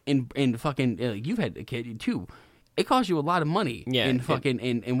 $20,000 in fucking? You've had a kid too. It costs you a lot of money. Yeah. In fucking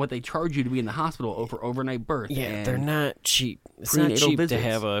in what they charge you to be in the hospital for overnight birth. Yeah, and they're not cheap. It's not cheap to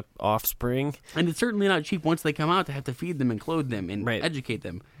have a offspring, and it's certainly not cheap once they come out to have to feed them and clothe them and educate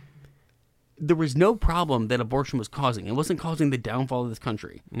them. There was no problem that abortion was causing. It wasn't causing the downfall of this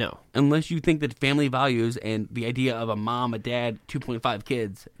country. No. Unless you think that family values and the idea of a mom, a dad, 2.5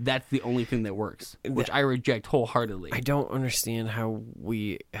 kids, that's the only thing that works, which I reject wholeheartedly. I don't understand how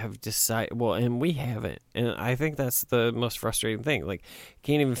we have decided. Well, and we haven't. And I think that's the most frustrating thing. Like,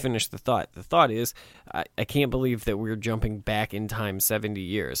 can't even finish the thought. The thought is, I can't believe that we're jumping back in time 70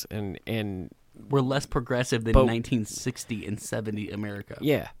 years. And we're less progressive than 1960 and 70 America.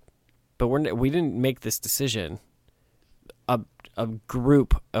 Yeah. But we didn't make this decision. A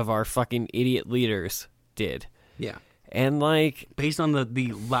group of our fucking idiot leaders did. Yeah. And like, based on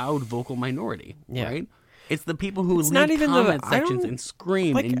the loud vocal minority, right? It's the people who leave not even comment sections and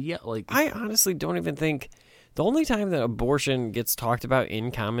scream and yell. Like, I honestly don't even think the only time that abortion gets talked about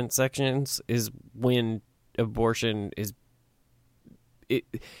in comment sections is when abortion is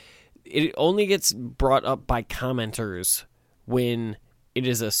it only gets brought up by commenters when it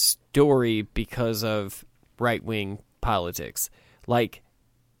is a story because of right-wing politics. Like,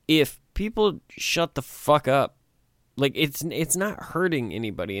 if people shut the fuck up, like, it's not hurting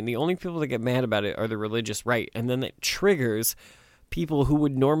anybody, and the only people that get mad about it are the religious right, and then it triggers people who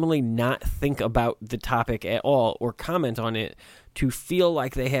would normally not think about the topic at all or comment on it to feel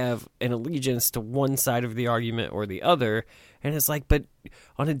like they have an allegiance to one side of the argument or the other. And it's like, but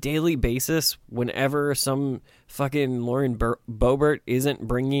on a daily basis, whenever some fucking Lauren Boebert isn't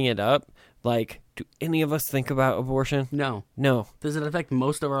bringing it up, like, do any of us think about abortion? No. No. Does it affect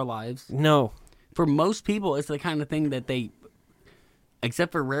most of our lives? No. For most people, it's the kind of thing that they,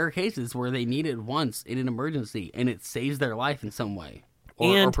 except for rare cases where they need it once in an emergency and it saves their life in some way.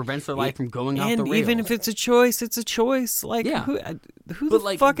 Or prevents their life from going off the rails. And even if it's a choice, it's a choice. Like, who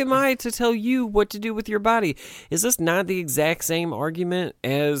the fuck am I to tell you what to do with your body? Is this not the exact same argument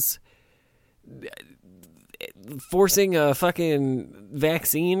as forcing a fucking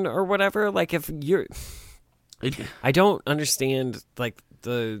vaccine or whatever? Like, if you're... I don't understand, like,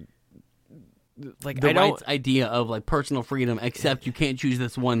 the right idea of, like, personal freedom, except you can't choose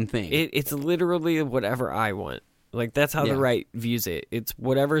this one thing. It's literally whatever I want. Like, that's how the right views it. It's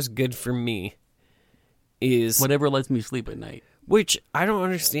whatever's good for me is... whatever lets me sleep at night. Which, I don't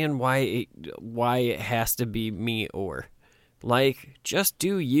understand why it has to be me or. Like, just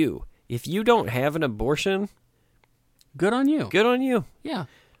do you. If you don't have an abortion... good on you. Good on you. Yeah.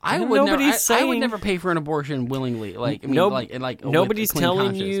 I would never pay for an abortion willingly. Like, I mean, nobody's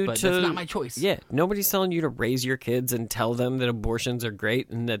telling you but to. That's not my choice. Yeah, nobody's telling you to raise your kids and tell them that abortions are great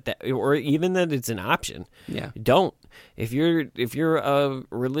and that or even that it's an option. Yeah, don't. If you're a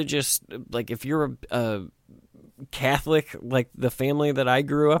religious, like if you're a Catholic, like the family that I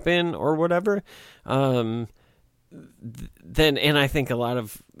grew up in or whatever, then, and I think a lot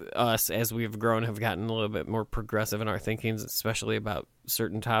of us as we've grown have gotten a little bit more progressive in our thinkings, especially about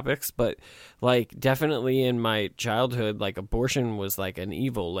certain topics. But like, definitely in my childhood, like abortion was like an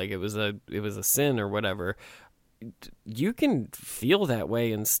evil, like it was a sin or whatever. you can feel that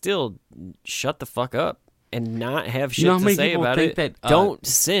way and still shut the fuck up and not have shit You know how to many say people about think it. that, don't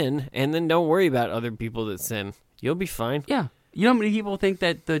sin, and then don't worry about other people that sin. You'll be fine. Yeah. You know how many people think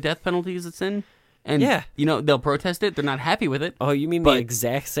that the death penalty is a sin? And, Yeah. they'll protest it. They're not happy with it. Oh, you mean But- the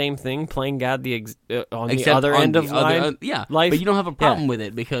exact same thing, playing God on the Except other on end the of other- life? But you don't have a problem with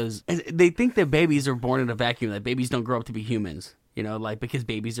it because they think that babies are born in a vacuum, that babies don't grow up to be humans. Because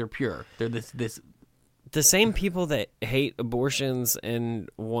babies are pure. They're this. The same people that hate abortions and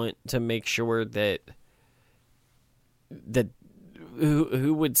want to make sure that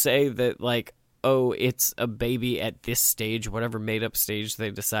who would say that, like, oh, it's a baby at this stage, whatever made up stage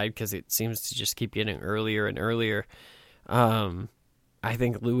they decide, because it seems to just keep getting earlier and earlier. I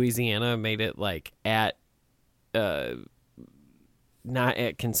think Louisiana made it like at not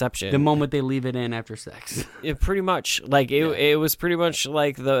at conception. The moment they leave it in after sex. It pretty much like it was pretty much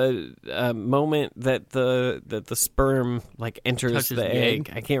like the moment that the sperm like enters Touches the the egg.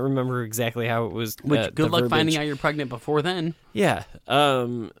 egg. I can't remember exactly how it was. Which, good the luck finding verbiage. out you're pregnant before then. Yeah.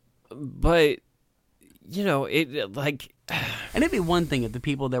 But it like And it'd be one thing if the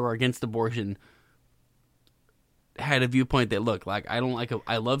people that were against abortion had a viewpoint that, look, like, I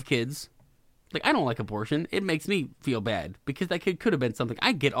love kids. Like, I don't like abortion. It makes me feel bad because that kid could have been something.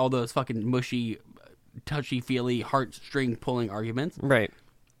 I get all those fucking mushy, touchy-feely, heartstring-pulling arguments. right.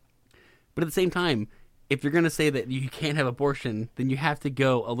 But at the same time, if you're going to say that you can't have abortion, then you have to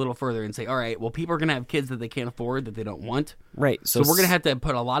go a little further and say, all right, well, people are going to have kids that they can't afford, that they don't want. Right. So we're going to have to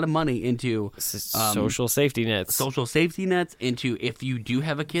put a lot of money into social safety nets. social safety nets, into if you do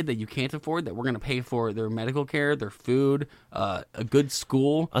have a kid that you can't afford, that we're going to pay for their medical care, their food, a good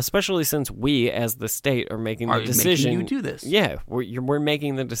school. Especially since we, as the state, are making the decision. Making you do this. Yeah, we're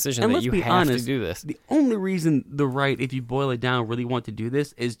making the decision And that let's you be have honest, to do this. The only reason the right, if you boil it down, really want to do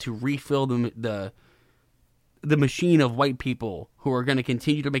this is to refill the machine of white people who are going to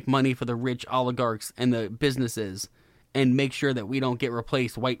continue to make money for the rich oligarchs and the businesses, and make sure that we don't get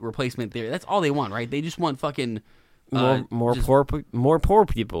white replacement theory. That's all they want, right? They just want fucking More poor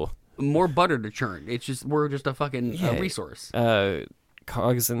people. more butter to churn. It's just we're just a fucking resource.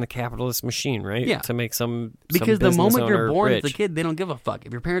 Cogs in the capitalist machine, right? Yeah. To make some Because the business moment owner you're born rich. as a kid, they don't give a fuck.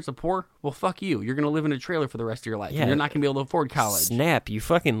 If your parents are poor, well, fuck you. You're going to live in a trailer for the rest of your life. Yeah. And you're not going to be able to afford college. Snap, you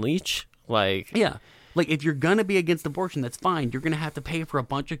fucking leech. Like, Yeah. Like, if you're going to be against abortion, that's fine. You're going to have to pay for a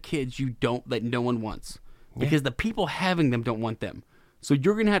bunch of kids that no one wants. Because the people having them don't want them. So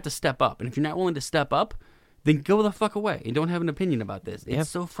you're going to have to step up. And if you're not willing to step up, then go the fuck away and don't have an opinion about this. It's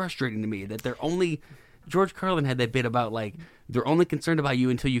so frustrating to me that they're only... George Carlin had that bit about, like, they're only concerned about you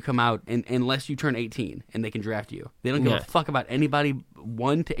until you come out, and unless you turn 18 and they can draft you. They don't give a fuck about anybody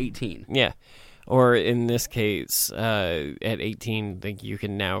 1 to 18. yeah. Or in this case, at 18, think you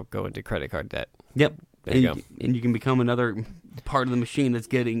can now go into credit card debt. Yep. There you go. And you can become another part of the machine that's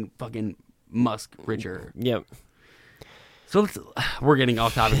getting fucking Musk richer. Yep. So we're getting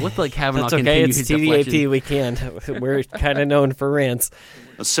off topic. Let's let Kavanaugh That's okay. continue It's his deflection. TDAP. We can. We're kind of known for rants.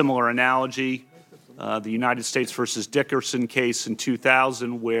 A similar analogy, the United States versus Dickerson case in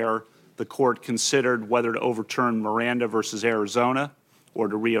 2000, where the court considered whether to overturn Miranda versus Arizona or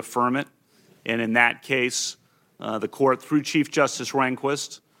to reaffirm it. And in that case, the court, through Chief Justice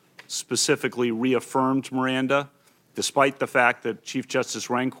Rehnquist, specifically reaffirmed Miranda, despite the fact that Chief Justice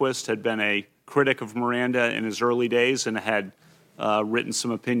Rehnquist had been a critic of Miranda in his early days and had written some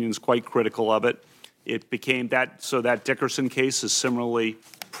opinions quite critical of it. It became that, so that Dickerson case is similarly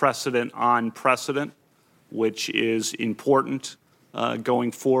precedent on precedent, which is important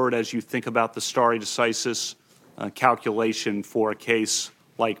going forward as you think about the stare decisis calculation for a case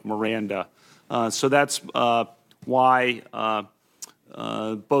like Miranda. So that's why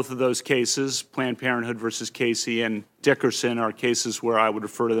both of those cases, Planned Parenthood versus Casey and Dickerson, are cases where I would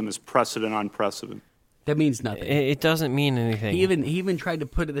refer to them as precedent on precedent. That means nothing. It doesn't mean anything. He even tried to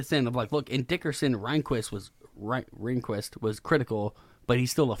put this in of like, look, in Dickerson, Rehnquist was critical, but he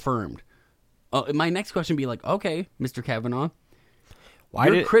still affirmed. My next question would be like, okay, Mr. Kavanaugh,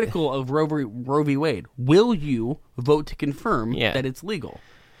 you're critical of Roe v. Wade. Will you vote to confirm that it's legal?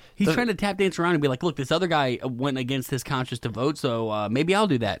 He's trying to tap dance around and be like, look, this other guy went against his conscience to vote, so maybe I'll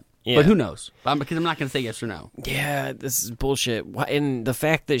do that. Yeah. But who knows? Because I'm not going to say yes or no. Yeah, this is bullshit. And the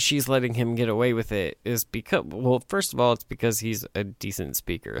fact that she's letting him get away with it is because, well, first of all, it's because he's a decent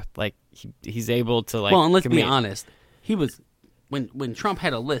speaker. Like, he's able to, like... Well, and let's be honest. He was... When Trump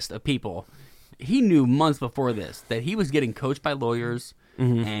had a list of people, he knew months before this that he was getting coached by lawyers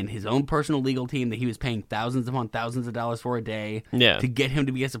and his own personal legal team that he was paying thousands upon thousands of dollars for a day to get him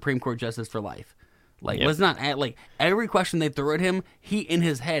to be a Supreme Court justice for life. Like, let's not add, like, every question they throw at him, he, in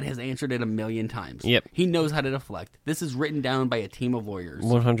his head, has answered it 1,000,000 times. Yep. He knows how to deflect. This is written down by a team of lawyers.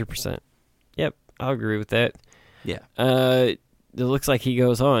 100%. Yep, I'll agree with that. Yeah. It looks like he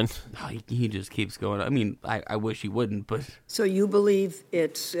goes on. Oh, he just keeps going. I mean, I wish he wouldn't, but... So you believe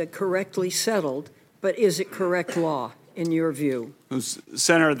it's correctly settled, but is it correct law, in your view?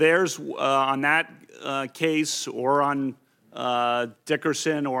 Senator, there's on that case or on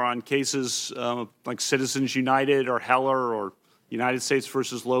Dickerson or on cases like Citizens United or Heller or United States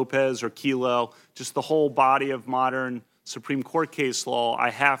versus Lopez or Kelo, just the whole body of modern Supreme Court case law,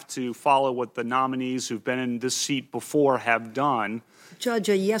 I have to follow what the nominees who've been in this seat before have done. Judge,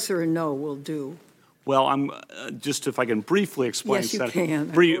 a yes or a no will do. Well, I'm just if I can briefly explain. Yes, you can.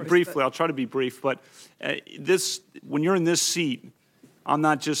 Briefly, I'll try to be brief. But when you're in this seat, I'm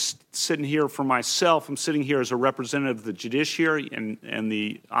not just sitting here for myself. I'm sitting here as a representative of the judiciary and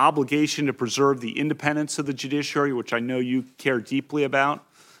the obligation to preserve the independence of the judiciary, which I know you care deeply about.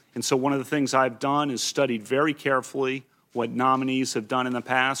 And so one of the things I've done is studied very carefully what nominees have done in the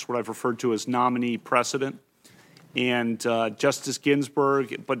past, what I've referred to as nominee precedent. And Justice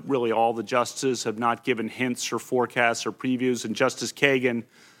Ginsburg, but really all the justices, have not given hints or forecasts or previews. And Justice Kagan,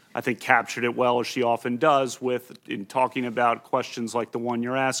 I think, captured it well, as she often does, in talking about questions like the one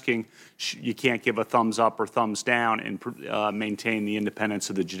you're asking. You can't give a thumbs up or thumbs down and maintain the independence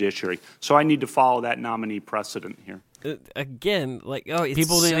of the judiciary. So I need to follow that nominee precedent here. Again, like, it's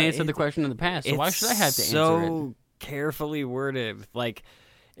people didn't answer the question in the past, so why should I have to answer it? So carefully worded, like,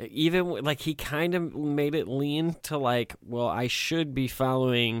 even like he kind of made it lean to like, well, I should be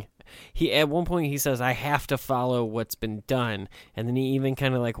following. He at one point he says I have to follow what's been done, and then he even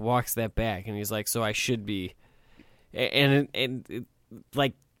kind of like walks that back, and he's like, so I should be, and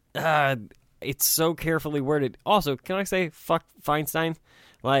like, it's so carefully worded. Also, can I say fuck Feinstein?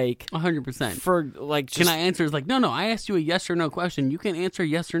 Like 100%. For like, just, can I answer? It's like, no. I asked you a yes or no question. You can answer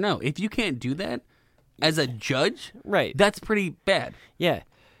yes or no. If you can't do that as a judge, right? That's pretty bad. Yeah,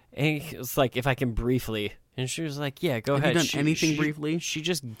 and it's like, if I can briefly. And she was like, yeah, go ahead. Have you done anything briefly? She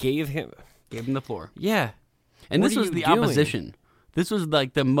just gave him the floor. Yeah. And this was the opposition. This was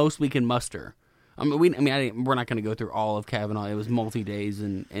like the most we can muster. We're not going to go through all of Kavanaugh. It was multi-days,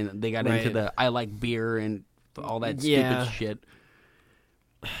 and they got into the I like beer and all that stupid shit.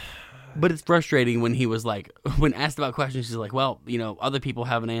 But it's frustrating when he was like, when asked about questions, he's like, well, other people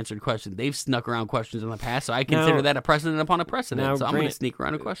haven't answered questions. They've snuck around questions in the past, so I consider that a precedent upon a precedent. So I'm going to sneak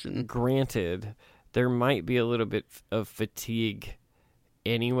around a question. Granted, there might be a little bit of fatigue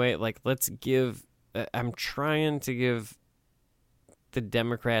anyway. Like, let's give... I'm trying to give the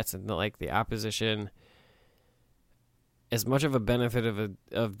Democrats and the opposition as much of a benefit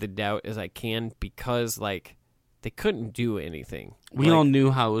of the doubt as I can, because, like, they couldn't do anything. We all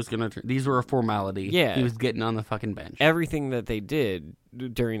knew how it was going to turn. These were a formality. Yeah. He was getting on the fucking bench. Everything that they did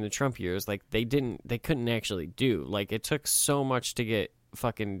during the Trump years, like, they couldn't actually do. Like, it took so much to get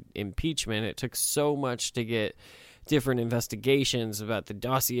fucking impeachment. It took so much to get different investigations about the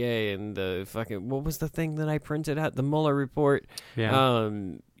dossier and the fucking, what was the thing that I printed out? The Mueller report. Yeah.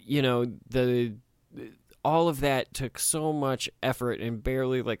 All of that took so much effort and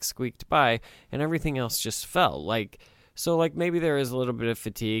barely like squeaked by, and everything else just fell. Like, so like maybe there is a little bit of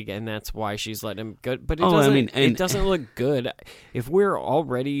fatigue, and that's why she's letting him go. But it doesn't look good. If we're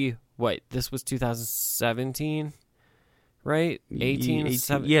already, this was 2017. Right? 18,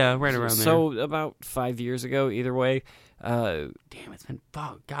 17. Yeah, right around there. So about 5 years ago, either way. Damn, it's been,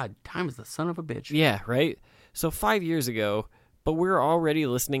 God, time is the son of a bitch. Yeah, right? So 5 years ago, but we're already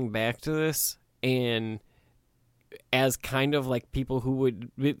listening back to this, and as kind of like people who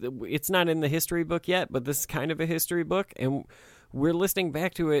would, it's not in the history book yet, but this is kind of a history book, and we're listening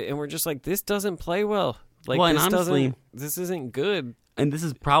back to it, and we're just like, this doesn't play well. Like, well, and honestly, this isn't good. And this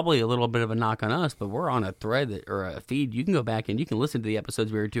is probably a little bit of a knock on us, but we're on a thread or a feed. You can go back and you can listen to the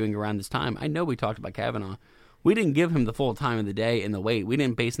episodes we were doing around this time. I know we talked about Kavanaugh. We didn't give him the full time of the day and the wait. We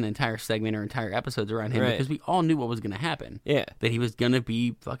didn't base an entire segment or entire episodes around him because we all knew what was going to happen. Yeah. That he was going to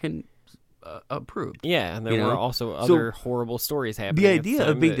be fucking approved. Yeah, and there were also other horrible stories happening. The idea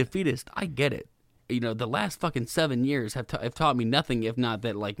of being defeatist, I get it. The last fucking 7 years have taught me nothing if not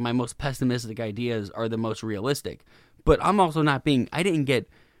that, like, my most pessimistic ideas are the most realistic. But I'm also not being, the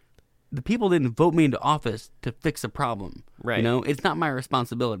people didn't vote me into office to fix a problem. Right. It's not my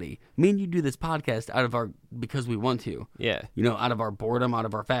responsibility. Me and you do this podcast because we want to. Yeah. Out of our boredom, out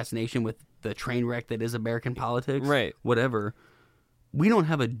of our fascination with the train wreck that is American politics. Right. Whatever. We don't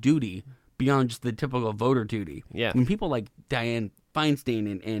have a duty beyond just the typical voter duty. Yeah. When people like Dianne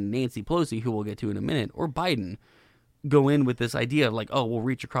Feinstein and Nancy Pelosi, who we'll get to in a minute, or Biden, go in with this idea of like, oh, we'll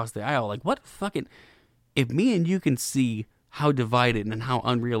reach across the aisle. Like, what fucking... If me and you can see how divided and how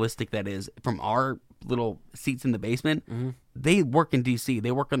unrealistic that is from our little seats in the basement, they work in D.C.,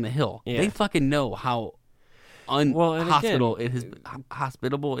 they work on the Hill. Yeah. They fucking know how hospitable it has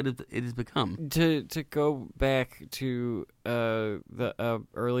become. To go back to the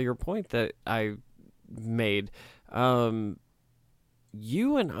earlier point that I made, you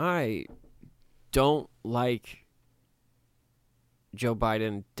and I don't like Joe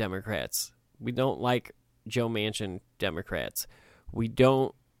Biden Democrats. We don't like Joe Manchin Democrats. We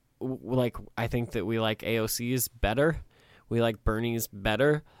don't like. I think that we like AOC's better. We like Bernie's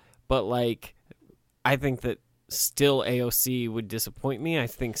better, but like, I think that still AOC would disappoint me. I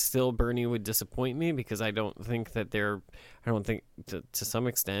think still Bernie would disappoint me because I don't think that they're. I don't think to some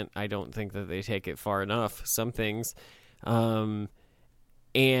extent. I don't think that they take it far enough. Some things, and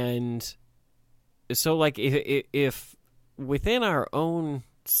so like if within our own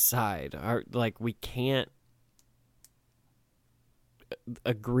side, we can't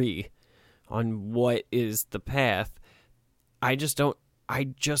agree on what is the path. I just don't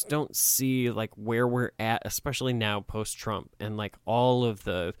see like where we're at, especially now post Trump and like all of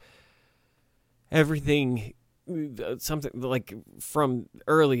the everything, something like from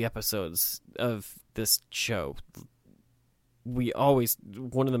early episodes of this show.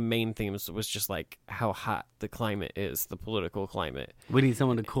 One of the main themes was just like how hot the climate is, the political climate. We need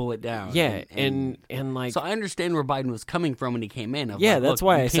someone to cool it down. Yeah, and like, so I understand where Biden was coming from when he came in. Yeah, like, that's look,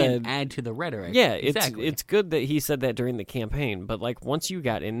 why you I can't said add to the rhetoric. Yeah, exactly. It's good that he said that during the campaign, but like once you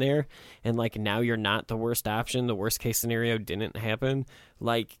got in there and like now you're not the worst option, the worst case scenario didn't happen.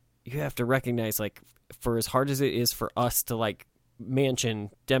 Like you have to recognize, like, for as hard as it is for us to like Manchin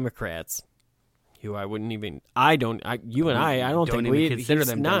Democrats. Who I wouldn't even, I don't think we consider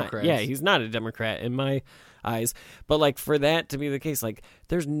them Democrats. Yeah, he's not a Democrat in my eyes. But like for that to be the case, like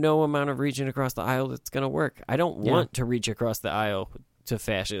there's no amount of reaching across the aisle that's going to work. I don't want to reach across the aisle to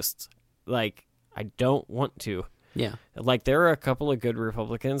fascists. Like I don't want to. Yeah. Like there are a couple of good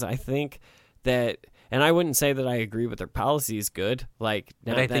Republicans. I think that, and I wouldn't say that I agree with their policies good. Like,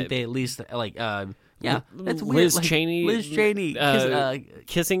 but I think they at least like, yeah, that's weird. Liz Cheney,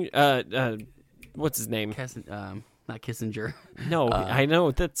 kissing, what's his name? Not Kissinger. No, I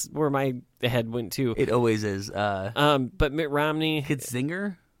know that's where my head went too. It always is. But Mitt Romney,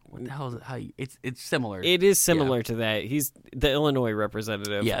 Kitzinger. What the hell is it? It's similar. It is similar to that. He's the Illinois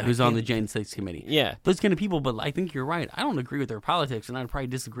representative. Yeah, who's on the Jan 6 committee. Yeah, those kind of people. But I think you're right. I don't agree with their politics, and I'd probably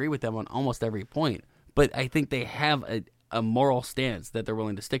disagree with them on almost every point. But I think they have a moral stance that they're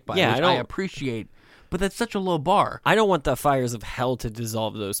willing to stick by. Yeah, which I appreciate. But that's such a low bar. I don't want the fires of hell to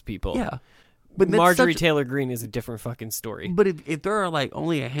dissolve those people. Yeah. But Marjorie Taylor Greene is a different fucking story. But if there are like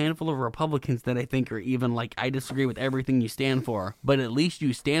only a handful of Republicans that I think are even like, I disagree with everything you stand for, but at least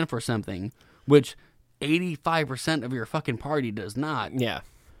you stand for something, which 85% of your fucking party does not. Yeah.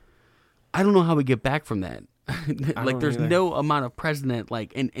 I don't know how we get back from that. Like there's either. no amount of precedent,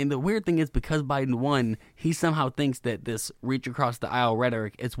 like, and the weird thing is because Biden won, he somehow thinks that this reach across the aisle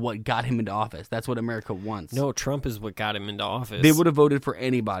rhetoric is what got him into office. That's what America wants. No, Trump is what got him into office. They would have voted for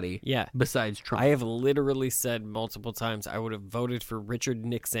anybody besides Trump. I have literally said multiple times I would have voted for Richard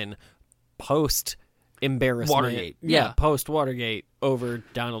Nixon post embarrassment. Watergate. Yeah, post Watergate over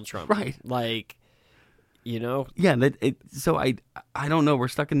Donald Trump. Right. Like, you know? Yeah, so I don't know. We're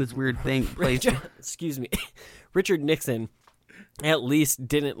stuck in this weird place. Excuse me. Richard Nixon at least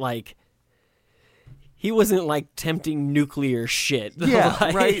didn't like, he wasn't like tempting nuclear shit. Yeah,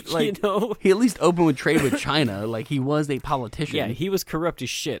 like, right. Like, you know? He at least opened with trade with China. Like he was a politician. Yeah, he was corrupt as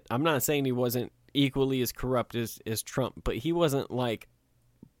shit. I'm not saying he wasn't equally as corrupt as Trump, but he wasn't like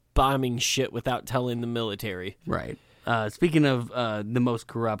bombing shit without telling the military. Right. Speaking of the most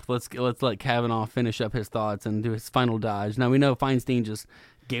corrupt, let's let Kavanaugh finish up his thoughts and do his final dodge. Now we know Feinstein just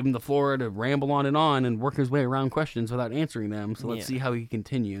gave him the floor to ramble on and work his way around questions without answering them. So let's see how he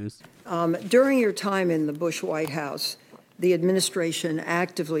continues. During your time in the Bush White House, the administration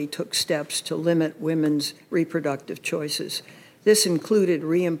actively took steps to limit women's reproductive choices. This included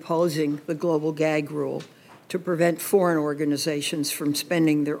reimposing the global gag rule to prevent foreign organizations from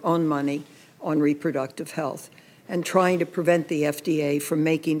spending their own money on reproductive health, and trying to prevent the FDA from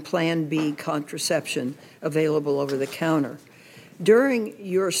making Plan B contraception available over the counter. During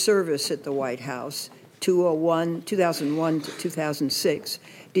your service at the White House, 2001 to 2006,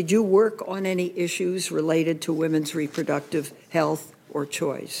 did you work on any issues related to women's reproductive health or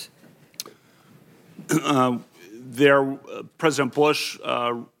choice? President Bush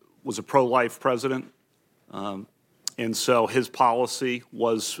was a pro-life president. And so his policy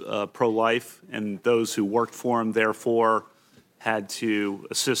was pro-life, and those who worked for him, therefore, had to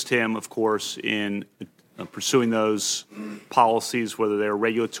assist him, of course, in pursuing those policies, whether they were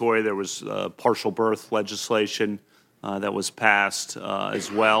regulatory. There was partial birth legislation that was passed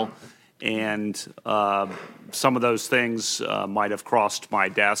as well. And some of those things might have crossed my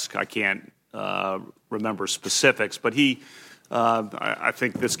desk. I can't remember specifics, but I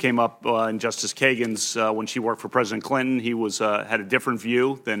think this came up in Justice Kagan's when she worked for President Clinton. He had a different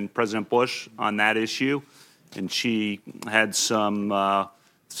view than President Bush on that issue, and she had some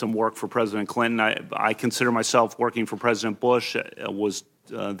work for President Clinton. I consider myself working for President Bush. Was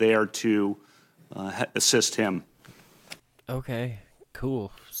there to assist him. Okay,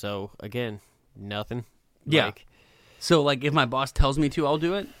 cool. So again, nothing. Yeah. Like, So, like, if my boss tells me to, I'll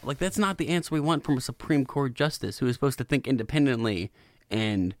do it. Like, that's not the answer we want from a Supreme Court justice who is supposed to think independently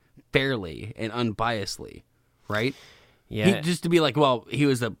and fairly and unbiasedly, right? yeah. Just to be like, well, he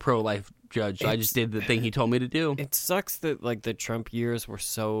was a pro-life judge, so I just did the thing he told me to do. It sucks that like the Trump years were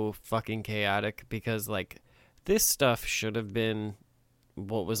so fucking chaotic because like this stuff should have been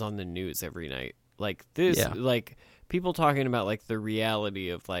what was on the news every night. Like this, Yeah. like people talking about like the reality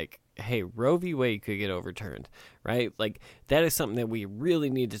of like, hey, Roe v. Wade could get overturned, right? Like that is something that we really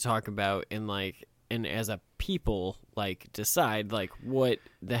need to talk about and as a people, like decide like what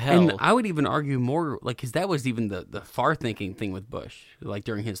the hell. And I would even argue more, like, because that was even the far-thinking thing with Bush, like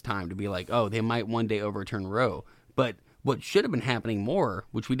during his time, to be like, oh, they might one day overturn Roe. But what should have been happening more,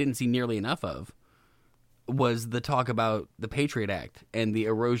 which we didn't see nearly enough of, was the talk about the Patriot Act and the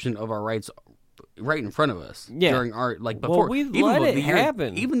erosion of our rights right in front of us. Yeah. During our, like, Well, before. we even let though it the year-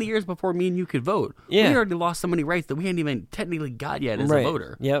 happen. Even the years before me and you could vote. Yeah. We already lost so many rights that we hadn't even technically got yet as Right. a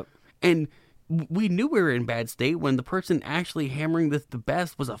voter. Yep. And we knew we were in bad state when the person actually hammering this the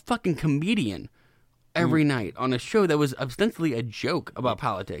best was a fucking comedian every night on a show that was ostensibly a joke about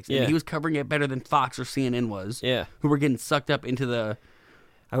politics. Yeah. And he was covering it better than Fox or CNN was. Yeah. Who were getting sucked up into the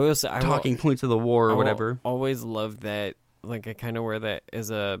I will say, talking points of the war or whatever. Always loved that. Like I kind of wear that as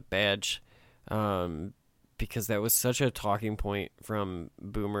a badge, because that was such a talking point from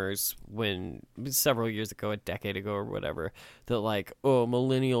boomers when several years ago, a decade ago or whatever, that like, oh,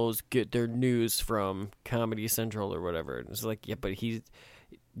 millennials get their news from Comedy Central or whatever. And it's like, yeah, but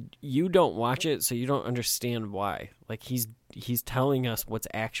you don't watch it, so you don't understand why. Like he's telling us what's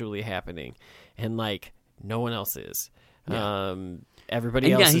actually happening, and like no one else is. Yeah.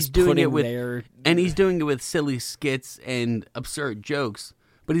 Everybody And else he's is doing putting it with their and he's doing it with silly skits and absurd jokes.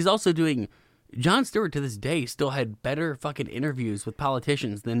 But he's also doing Jon Stewart to this day still had better fucking interviews with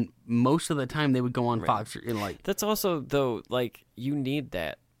politicians than most of the time they would go on Fox and like. That's also though, like you need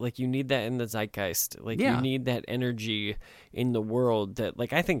that. Like you need that in the zeitgeist. Like Yeah. you need that energy in the world. That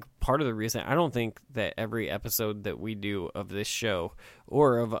like I think part of the reason I don't think that every episode that we do of this show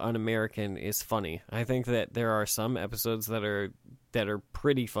or of Un-American is funny. I think that there are some episodes that are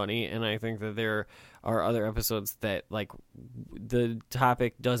pretty funny, and I think that there are other episodes that like the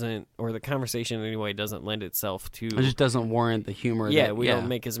topic doesn't, or the conversation anyway, doesn't lend itself to. It just doesn't warrant the humor. Yeah, that, we don't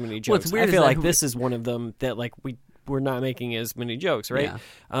make as many Well, jokes. it's weird I is feel that like this is one of them that like we're not making as many jokes, right?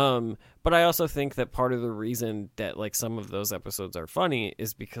 Yeah. But I also think that part of the reason that like some of those episodes are funny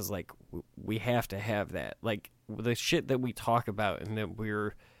is because like we have to have that. Like the shit that we talk about and that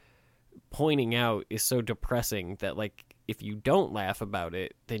we're pointing out is so depressing that like if you don't laugh about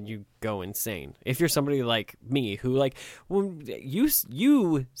it, then you go insane. If you're somebody like me who like, well, you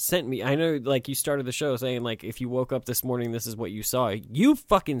sent me, I know like you started the show saying like if you woke up this morning this is what you saw. You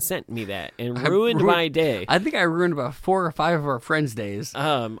fucking sent me that and ruined my day. I think I ruined about 4 or 5 of our friends' days.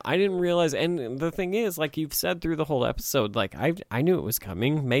 I didn't realize, and the thing is, like you've said through the whole episode, like I knew it was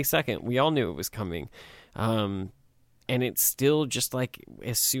coming. May 2nd, we all knew it was coming. And it's still just like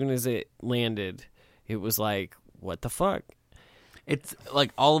as soon as it landed, it was like, what the fuck? It's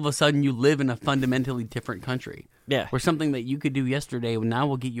like all of a sudden you live in a fundamentally different country. Yeah. Where something that you could do yesterday now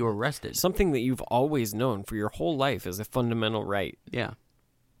will get you arrested. Something that you've always known for your whole life is a fundamental right. Yeah.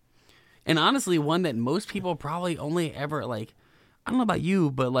 And honestly, one that most people probably only ever, like, I don't know about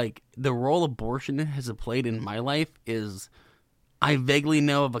you, but, like, the role abortion has played in my life is I vaguely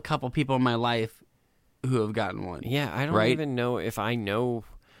know of a couple people in my life who have gotten one. Yeah, I don't right? even know if I know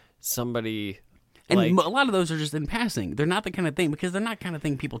somebody. And like, a lot of those are just in passing. They're not the kind of thing, because they're not kind of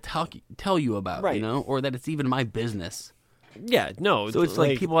thing people tell you about, Right. you know, or that it's even my business. yeah, no. So it's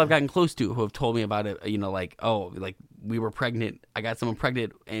like people I've gotten close to who have told me about it, you know, like, oh, like we were pregnant. I got someone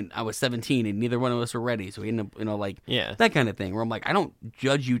pregnant and I was 17 and neither one of us were ready. So we ended up, you know, like Yeah. that kind of thing where I'm like, I don't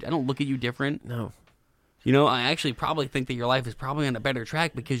judge you. I don't look at you different. No. You know, I actually probably think that your life is probably on a better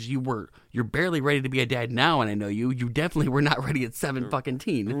track because you're barely ready to be a dad now, and I know you. You definitely were not ready at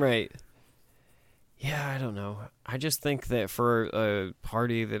 17. Right. Yeah, I don't know. I just think that for a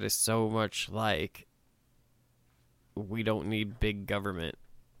party that is so much like, we don't need big government.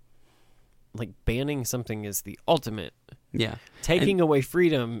 Like, banning something is the ultimate. Yeah. Taking away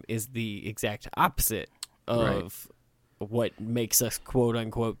freedom is the exact opposite of what makes us, quote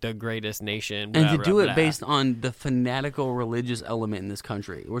unquote, the greatest nation. And to do it based on the fanatical religious element in this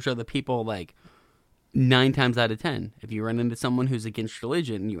country, which are the people, like, 9 times out of 10, if you run into someone who's against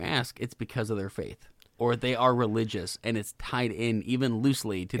religion and you ask, it's because of their faith. Or they are religious, and it's tied in even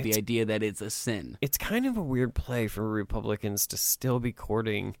loosely to the idea that it's a sin. It's kind of a weird play for Republicans to still be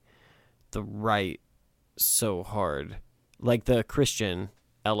courting the right so hard, like the Christian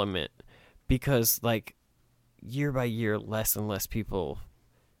element, because, like, year by year, less and less people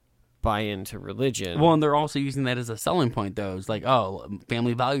buy into religion. Well, and they're also using that as a selling point, though. It's like, oh,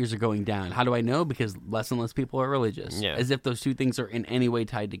 family values are going down. How do I know? Because less and less people are religious. Yeah. As if those two things are in any way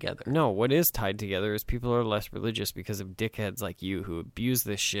tied together. No, what is tied together is people are less religious because of dickheads like you who abuse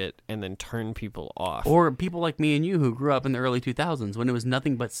this shit and then turn people off. Or people like me and you who grew up in the early 2000s when it was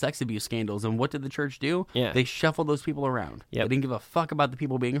nothing but sex abuse scandals. And what did the church do? Yeah. They shuffled those people around. Yep. They didn't give a fuck about the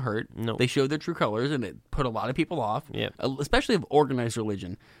people being hurt. No. They showed their true colors, and it put a lot of people off. Yep. Especially of organized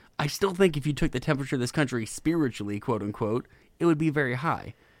religion. I still think if you took the temperature of this country spiritually, quote unquote, it would be very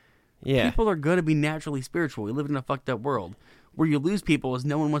high. Yeah. People are going to be naturally spiritual. We live in a fucked up world. Where you lose people is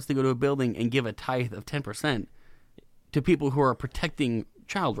no one wants to go to a building and give a tithe of 10% to people who are protecting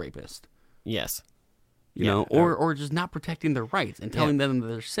child rapists. Yes. You know, or just not protecting their rights and telling them that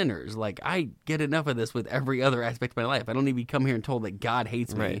they're sinners. Like, I get enough of this with every other aspect of my life. I don't need to be come here and told that God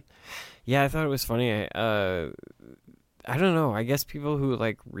hates me. Right. Yeah, I thought it was funny. I don't know. I guess people who,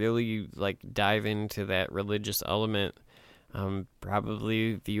 like, really, like, dive into that religious element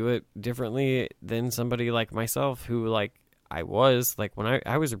probably view it differently than somebody like myself who, like, I was, like, when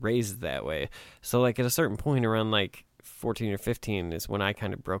I was raised that way. So, like, at a certain point around, like, 14 or 15 is when I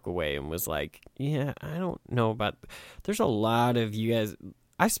kind of broke away and was like, yeah, I don't know about... There's a lot of you guys...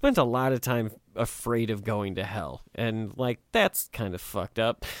 I spent a lot of time afraid of going to hell. And, like, that's kind of fucked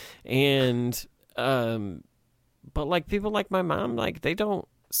up. And... But, like, people like my mom, like, they don't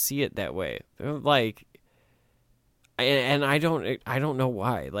see it that way. They're like, and I don't know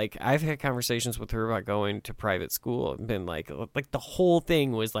why. Like, I've had conversations with her about going to private school and been like the whole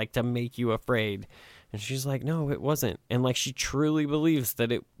thing was, like, to make you afraid. And she's like, no, it wasn't. And, like, she truly believes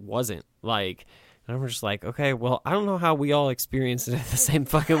that it wasn't. Like, and I'm just like, okay, well, I don't know how we all experienced it the same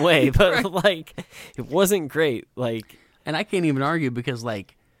fucking way, but, right. Like, it wasn't great. Like, and I can't even argue because,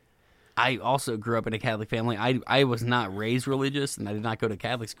 like, I also grew up in a Catholic family. I was not raised religious, and I did not go to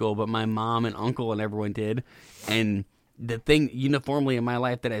Catholic school, but my mom and uncle and everyone did. And the thing uniformly in my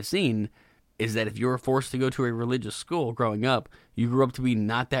life that I've seen is that if you were forced to go to a religious school growing up, you grew up to be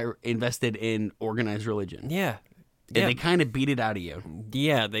not that invested in organized religion. Yeah. And they kind of beat it out of you.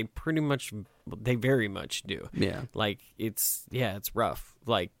 Yeah, they very much do. Yeah. Like, it's rough.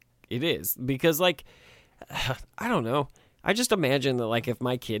 Like, it is. Because, like, I don't know. I just imagine that, like, if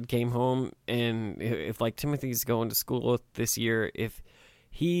my kid came home and if like, Timothy's going to school this year, if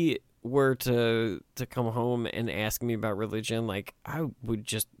he were to come home and ask me about religion, like, I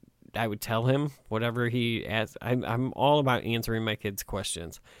would tell him whatever he asks. I'm all about answering my kids'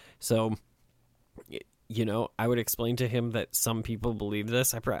 questions. So, you know, I would explain to him that some people believe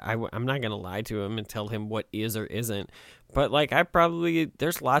this. I'm not going to lie to him and tell him what is or isn't. But, like,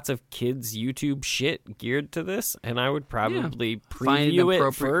 there's lots of kids' YouTube shit geared to this, and I would probably preview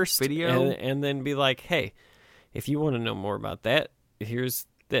it first video. And then be like, hey, if you want to know more about that, here's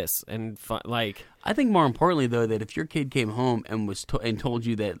this. And, like... I think more importantly, though, that if your kid came home and was and told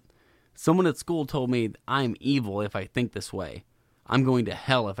you that someone at school told me I'm evil if I think this way, I'm going to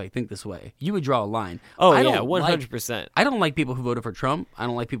hell if I think this way, you would draw a line. Oh, yeah, 100%. I don't like people who voted for Trump. I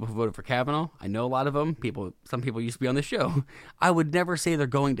don't like people who voted for Kavanaugh. I know a lot of them. Some people used to be on the show. I would never say they're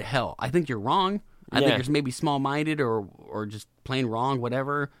going to hell. I think you're wrong. I think you're maybe small-minded or just plain wrong,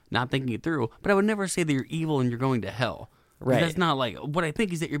 whatever, not thinking it through. But I would never say that you're evil and you're going to hell. Right. That's not like... What I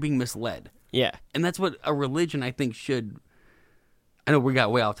think is that you're being misled. Yeah. And that's what a religion, I think, should... I know we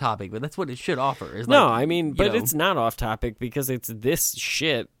got way off topic, but that's what it should offer. Is no, like, I mean, but it's not off topic because it's this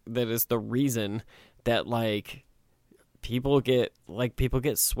shit that is the reason that, like, people get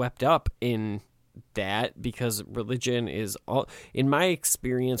swept up in that because religion is all. In my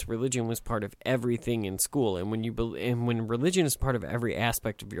experience, religion was part of everything in school, and when religion is part of every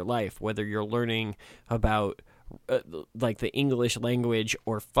aspect of your life, whether you're learning about like the English language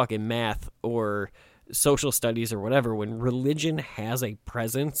or fucking math or social studies or whatever, when religion has a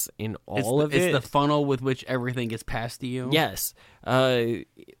presence in all of it. It's the funnel with which everything gets passed to you. Yes.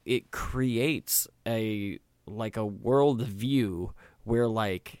 It creates a world view where,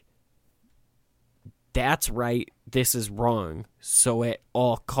 like, that's right, this is wrong, so at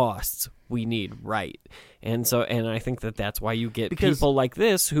all costs we need right. And I think that's why you get people like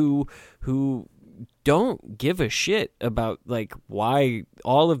this who don't give a shit about, like, why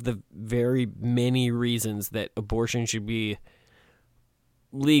all of the very many reasons that abortion should be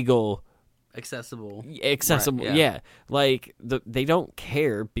legal, accessible, right, yeah. Like, they don't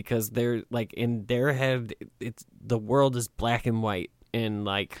care because they're, like, in their head the world is black and white, and,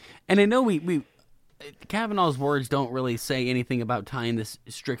 like, and I know we Kavanaugh's words don't really say anything about tying this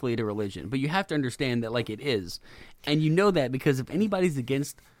strictly to religion, but you have to understand that, like, it is. And you know that because if anybody's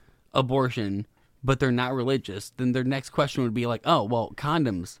against abortion but they're not religious, then their next question would be like, oh, well,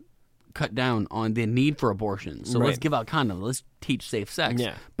 condoms cut down on the need for abortion, so let's give out condoms, let's teach safe sex.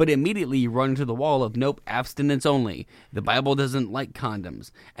 Yeah. But immediately you run into the wall of, nope, abstinence only, the Bible doesn't like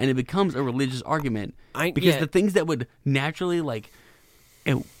condoms, and it becomes a religious argument because the things that would naturally, like,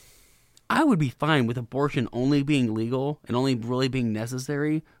 I would be fine with abortion only being legal and only really being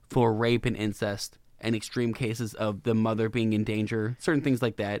necessary for rape and incest and extreme cases of the mother being in danger, certain things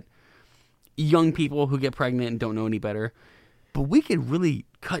like that. Young people who get pregnant and don't know any better. But we could really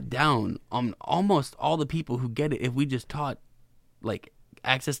cut down on almost all the people who get it if we just taught, like,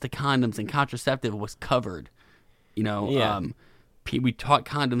 access to condoms and contraceptive was covered. You know, we taught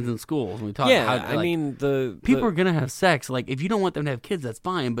condoms in schools. And we taught how to, like, people are going to have sex. Like, if you don't want them to have kids, that's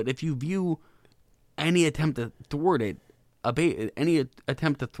fine. But if you view any attempt to thwart it, any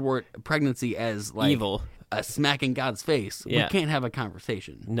attempt to thwart pregnancy as, like, evil, a smack in God's face, we can't have a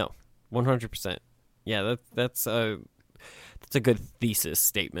conversation. No, 100%. Yeah, that's a good thesis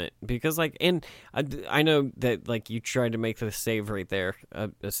statement because, like, and I know that, like, you tried to make the save right there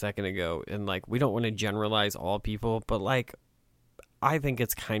a second ago, and, like, we don't want to generalize all people, but, like, I think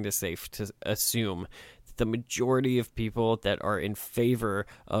it's kind of safe to assume that the majority of people that are in favor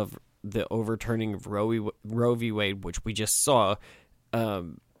of the overturning of Roe v. Wade, which we just saw,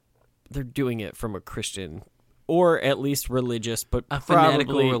 they're doing it from a Christian or at least religious, but a probably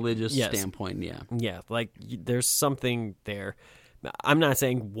fanatical religious standpoint. Yeah, like, there's something there. I'm not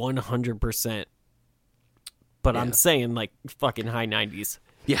saying 100%, but I'm saying, like, fucking high 90s.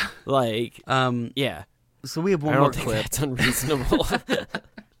 Yeah, like, yeah. So we have one more more clip. clip. That's unreasonable.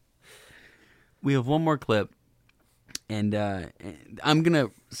 We have one more clip, and I'm gonna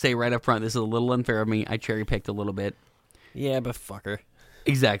say right up front, this is a little unfair of me. I cherry picked a little bit. Yeah, but fuck her.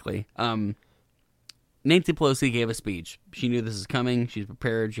 Exactly. Nancy Pelosi gave a speech. She knew this was coming. She's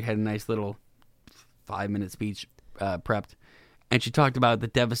prepared. She had a nice little 5-minute speech prepped. And she talked about the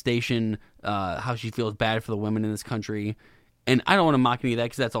devastation, how she feels bad for the women in this country. And I don't want to mock any of that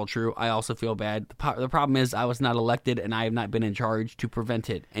because that's all true. I also feel bad. The problem is I was not elected and I have not been in charge to prevent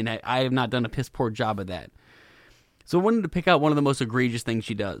it. And I have not done a piss poor job of that. So I wanted to pick out one of the most egregious things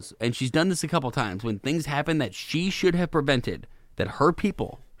she does. And she's done this a couple times when things happen that she should have prevented, that her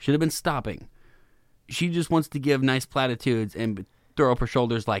people should have been stopping. She just wants to give nice platitudes and throw up her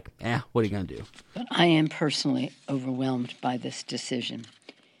shoulders like, what are you going to do? But I am personally overwhelmed by this decision.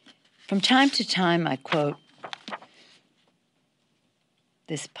 From time to time, I quote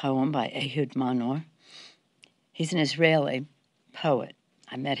this poem by Ehud Manor. He's an Israeli poet.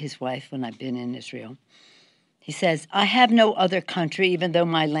 I met his wife when I've been in Israel. He says, I have no other country, even though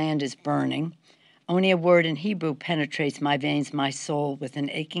my land is burning. Only a word in Hebrew penetrates my veins, my soul, with an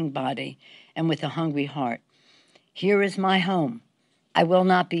aching body and with a hungry heart. Here is my home. I will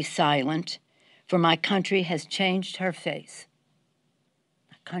not be silent, for my country has changed her face.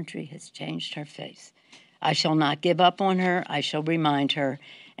 My country has changed her face. I shall not give up on her. I shall remind her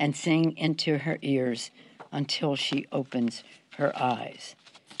and sing into her ears until she opens her eyes.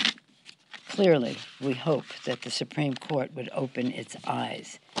 Clearly, we hope that the Supreme Court would open its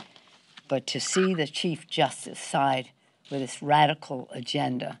eyes. But to see the Chief Justice side with this radical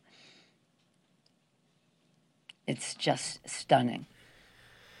agenda, it's just stunning.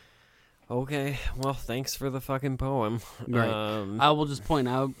 Okay, well, thanks for the fucking poem. Right. I will just point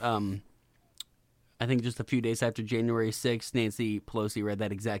out, I think just a few days after January 6th, Nancy Pelosi read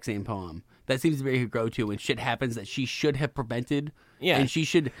that exact same poem. That seems to be her go-to when shit happens that she should have prevented. Yeah. And she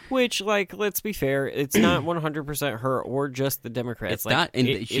should... Which, like, let's be fair, it's not 100% her or just the Democrats. It's like, not,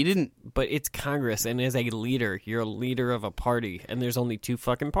 and she didn't... But it's Congress, and as a leader, you're a leader of a party, and there's only 2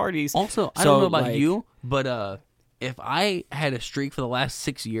 fucking parties. Also, I don't know about you, but if I had a streak for the last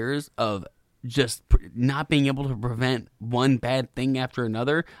 6 years of just not being able to prevent one bad thing after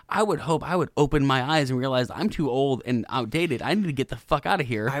another, I would hope I would open my eyes and realize I'm too old and outdated. I need to get the fuck out of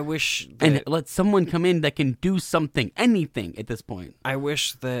here. I wish that, and let someone come in that can do something, anything at this point. I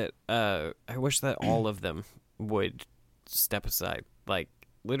wish that all of them would step aside. Like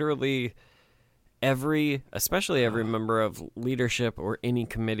literally especially every member of leadership or any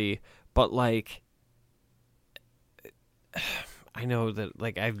committee, but like I know that,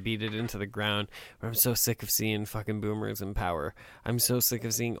 like, I've beat it into the ground, but I'm so sick of seeing fucking boomers in power. I'm so sick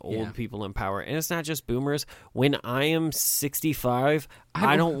of seeing old people in power. And it's not just boomers. When I am 65,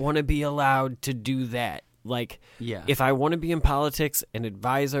 I don't want to be allowed to do that. Like, if I want to be in politics, an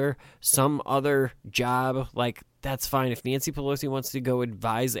advisor, some other job, like, that's fine. If Nancy Pelosi wants to go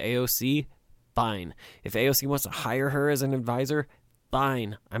advise AOC, fine. If AOC wants to hire her as an advisor,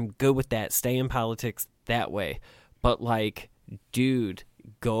 fine. I'm good with that. Stay in politics that way. But, like, dude,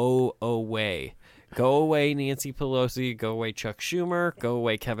 go away. Go away, Nancy Pelosi. Go away, Chuck Schumer. Go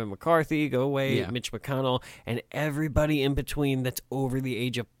away, Kevin McCarthy. Go away, Mitch McConnell. And everybody in between that's over the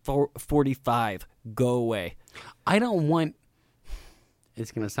age of 45. Go away. I don't want...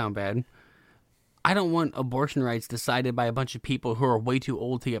 It's going to sound bad. I don't want abortion rights decided by a bunch of people who are way too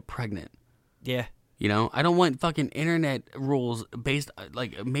old to get pregnant. Yeah. You know, I don't want fucking internet rules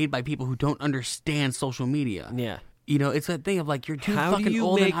made by people who don't understand social media. Yeah. You know, it's that thing of like, you're too fucking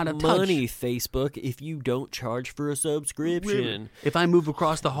old and out of touch. How do you make money, Facebook, if you don't charge for a subscription? If I move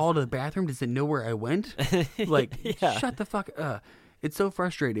across the hall to the bathroom, does it know where I went? Like, shut the fuck up. It's so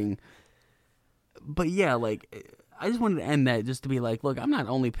frustrating. But yeah, like, I just wanted to end that just to be like, look, I'm not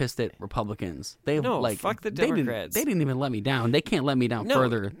only pissed at Republicans. Fuck the Democrats. They didn't even let me down. They can't let me down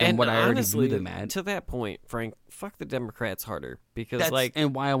further than what I already blew them at. To that point, Frank, fuck the Democrats harder. Because,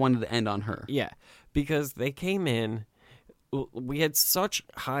 and why I wanted to end on her. Yeah. Because they came in, we had such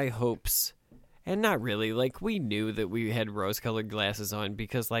high hopes, and not really. Like, we knew that we had rose-colored glasses on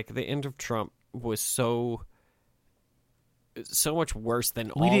because, like, the end of Trump was so much worse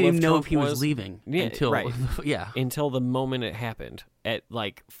than all of Trump. We didn't even know if he was leaving until until the moment it happened at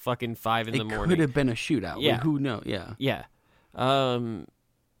like fucking 5 in the morning. It could have been a shootout. Yeah. Who knows? Yeah.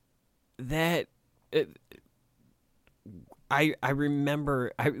 I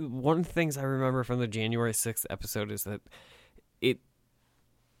remember one of the things I remember from the January 6th episode is that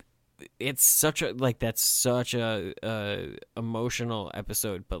it's such a emotional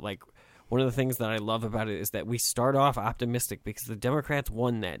episode, but like one of the things that I love about it is that we start off optimistic because the Democrats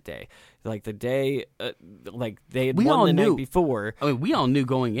won that day. Like the day, they had won the night before. I mean, we all knew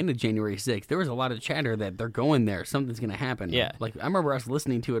going into January 6th, there was a lot of chatter that they're going there. Something's going to happen. Yeah. Like, I remember us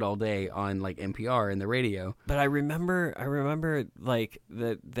listening to it all day on, like, NPR and the radio. But I remember like,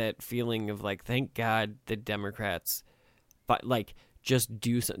 that feeling of, like, thank God the Democrats, like, just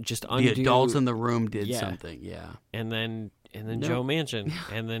undo. The adults in the room did something, And then Joe Manchin,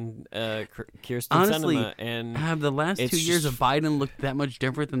 and then Kirsten Honestly, Sinema, and have the last 2 years of Biden looked that much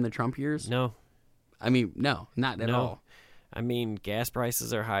different than the Trump years? No. I mean, no, not at all. I mean, gas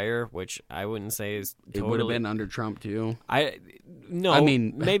prices are higher, which I wouldn't say is totally... It would have been under Trump, too.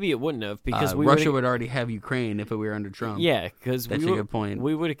 Maybe it wouldn't have, because Russia would already have Ukraine if it were under Trump. Yeah, because that's a good point.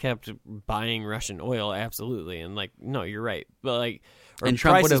 We would have kept buying Russian oil, absolutely, and like, no, you're right, but like, and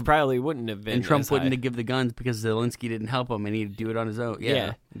Trump prices probably wouldn't have been. And Trump wouldn't have given the guns because Zelensky didn't help him, and he'd do it on his own.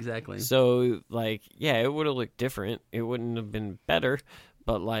 Yeah, exactly. So, like, it would have looked different. It wouldn't have been better.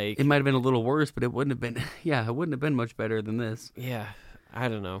 But like, it might have been a little worse, but it wouldn't have been. Yeah, it wouldn't have been much better than this. Yeah, I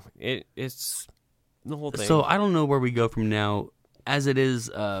don't know. It's the whole thing. So I don't know where we go from now. As it is,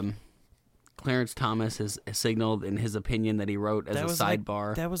 Clarence Thomas has signaled in his opinion that he wrote as a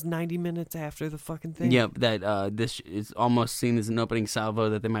sidebar. That was 90 minutes after the fucking thing. Yep, that this is almost seen as an opening salvo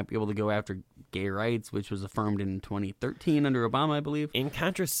that they might be able to go after gay rights, which was affirmed in 2013 under Obama, I believe. In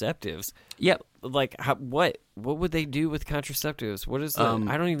contraceptives. Yep. Like, what would they do with contraceptives? What is the,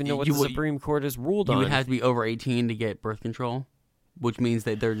 I don't even know what the Supreme Court has ruled on. You would have to be over 18 to get birth control, which means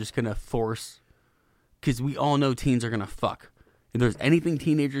that they're just going to force, because we all know teens are going to fuck. If there's anything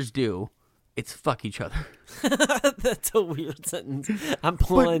teenagers do, it's fuck each other. That's a weird sentence. I'm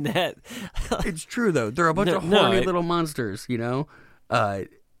pulling that. It's true, though. They're a bunch of horny little monsters, you know?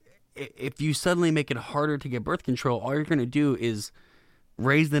 If you suddenly make it harder to get birth control, all you're going to do is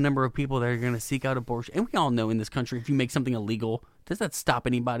raise the number of people that are going to seek out abortion. And we all know in this country, if you make something illegal, does that stop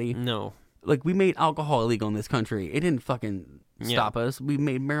anybody? No. Like, we made alcohol illegal in this country. It didn't fucking stop us. We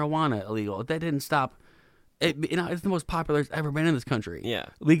made marijuana illegal. That didn't stop. It's the most popular it's ever been in this country. Yeah.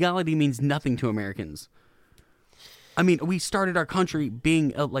 Legality means nothing to Americans. I mean, we started our country being,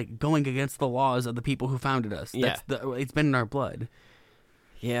 going against the laws of the people who founded us. Yeah. It's been in our blood.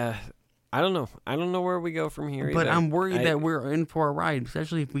 Yeah. I don't know. I don't know where we go from here. But either. I'm worried that we're in for a ride,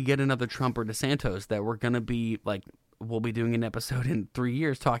 especially if we get another Trump or DeSantis, that we're going to be like, we'll be doing an episode in 3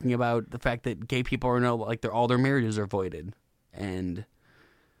 years talking about the fact that gay people are all their marriages are voided. And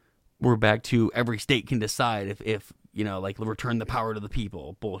we're back to every state can decide if return the power to the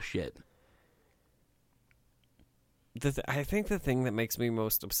people. Bullshit. I think the thing that makes me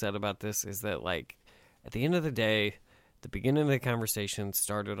most upset about this is that, like, at the end of the day, the beginning of the conversation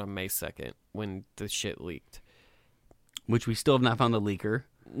started on May 2nd when the shit leaked. Which we still have not found the leaker.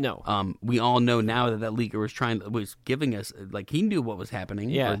 No. We all know now that leaker was giving us, like, he knew what was happening.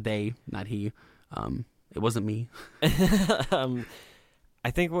 Yeah. Or they, not he. It wasn't me. I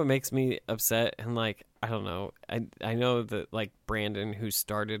think what makes me upset, and, like, I don't know, I know that, like, Brandon, who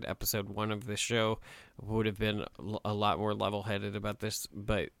started episode 1 of this show, would have been a lot more level-headed about this,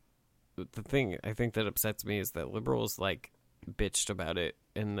 but the thing I think that upsets me is that liberals, like, bitched about it,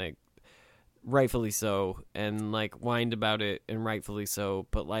 and, like, rightfully so, and, like, whined about it, and rightfully so,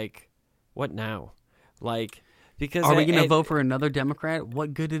 but, like, what now? Like, because... Are we going to vote for another Democrat?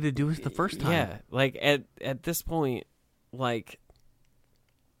 What good did it do us the first time? Yeah, like, at this point, like...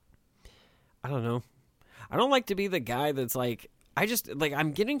 I don't know. I don't like to be the guy that's like,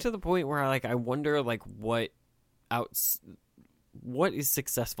 I'm getting to the point where I wonder, like, what is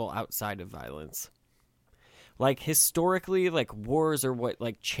successful outside of violence? Like, historically, like, wars are what,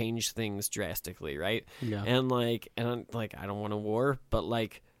 like, change things drastically, right? Yeah. And I don't want a war, but,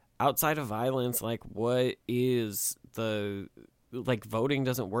 like, outside of violence, like, what is like, voting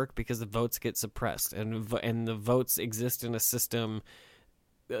doesn't work because the votes get suppressed, and the votes exist in a system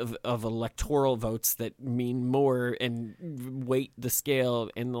of electoral votes that mean more and weight the scale,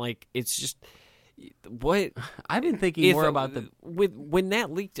 and, like, it's just what I've been thinking more about when that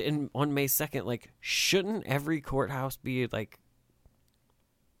leaked on May 2nd. Like, shouldn't every courthouse be, like,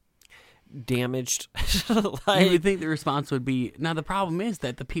 damaged? Like, you would think the response would be. Now the problem is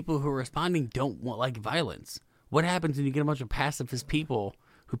that the people who are responding don't want, like, violence. What happens when you get a bunch of pacifist people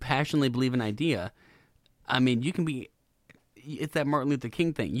who passionately believe an idea? I mean, you can be. It's that Martin Luther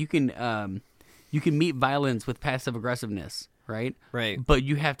King thing. You can meet violence with passive aggressiveness, right? Right. But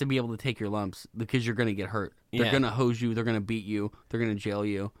you have to be able to take your lumps because you're going to get hurt. They're going to hose you. They're going to beat you. They're going to jail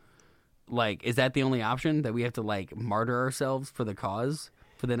you. Like, is that the only option, that we have to, like, martyr ourselves for the cause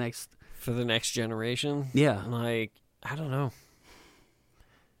for the next generation? Yeah. Like, I don't know.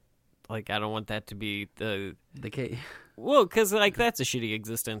 Like, I don't want that to be the case. Well, because, like, that's a shitty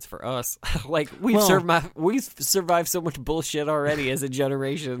existence for us. Like, we've survived so much bullshit already as a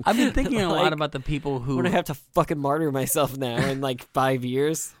generation. I've been thinking a lot about the people who... I'm going to have to fucking martyr myself now in, like, 5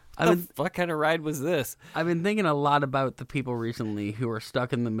 years. What kind of ride was this? I've been thinking a lot about the people recently who are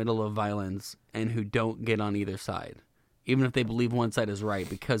stuck in the middle of violence and who don't get on either side, even if they believe one side is right,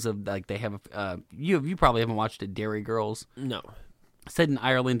 because of, like, they have... you probably haven't watched it, Dairy Girls. No. Set in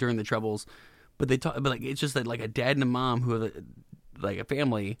Ireland during the Troubles. But like, it's just that, like, a dad and a mom who have, like, a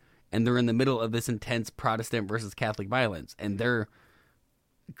family, and they're in the middle of this intense Protestant versus Catholic violence, and they're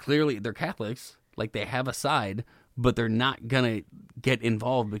Catholics, like, they have a side, but they're not gonna get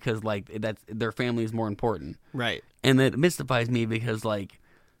involved because, like, that's their family is more important, right? And that mystifies me because, like,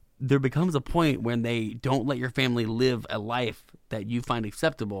 there becomes a point when they don't let your family live a life that you find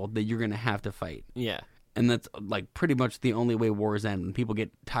acceptable, that you're gonna have to fight. Yeah. And that's, like, pretty much the only way wars end. When people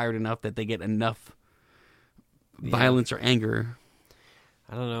get tired enough that they get enough violence or anger.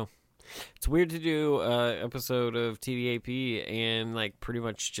 I don't know. It's weird to do an episode of TDAP and, like, pretty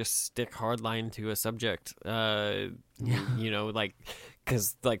much just stick hardline to a subject. You know, like,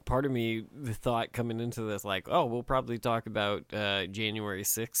 because, like, part of me, the thought coming into this, like, oh, we'll probably talk about January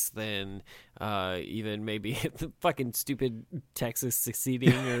 6th and even maybe the fucking stupid Texas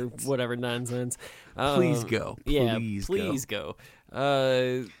seceding or whatever nonsense. Please go. Please go.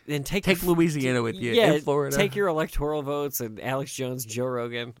 And take Louisiana with you in Florida. Take your electoral votes and Alex Jones, Joe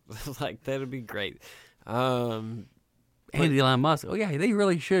Rogan. Like, that would be great. And Elon Musk. Oh yeah, they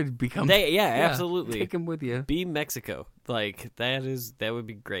really should become. Absolutely. Take them with you. Be Mexico. Like, that would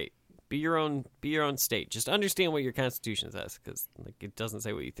be great. Be your own state. Just understand what your constitution says, because, like, it doesn't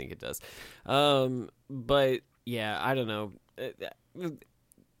say what you think it does. But yeah, I don't know.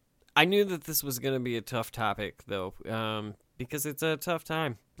 I knew that this was going to be a tough topic, though, because it's a tough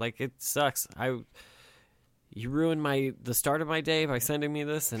time. Like, it sucks. You ruined the start of my day by sending me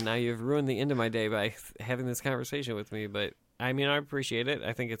this, and now you've ruined the end of my day by having this conversation with me. But I mean, I appreciate it.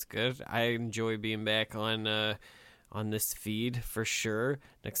 I think it's good. I enjoy being back on on this feed for sure.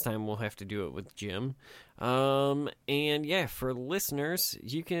 Next time we'll have to do it with Jim. And yeah, for listeners,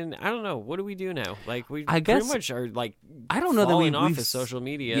 you can, I don't know, what do we do now? Like pretty much are like I don't know that we've off of social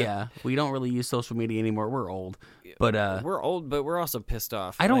media. Yeah, we don't really use social media anymore. We're old. But we're old, but we're also pissed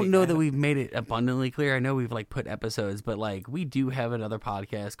off. I don't know that we've made it abundantly clear. I know we've like put episodes, but like we do have another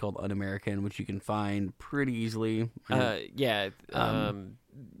podcast called Un-American, which you can find pretty easily.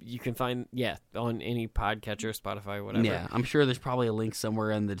 You can find on any podcatcher, Spotify, whatever. Yeah, I'm sure there's probably a link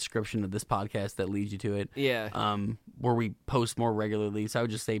somewhere in the description of this podcast that leads you to it. Yeah. Where we post more regularly. So I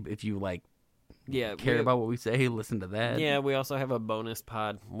would just say if you like care about what we say, listen to that. Yeah, we also have a bonus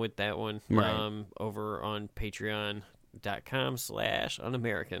pod with that one over on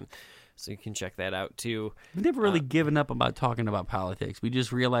patreon.com/unamerican. So you can check that out too. We've never really given up about talking about politics. We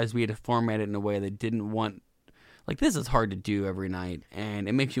just realized we had to format it in a way that didn't want... Like, this is hard to do every night, and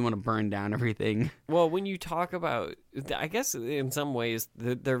it makes you want to burn down everything. Well, when you talk about... I guess in some ways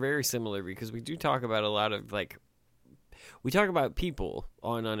they're very similar because we do talk about a lot of, like... We talk about people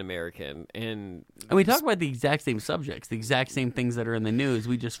on Un-American, and we talk about the exact same subjects, the exact same things that are in the news.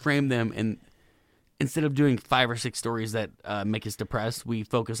 We just frame them, and instead of doing 5 or 6 stories that make us depressed, we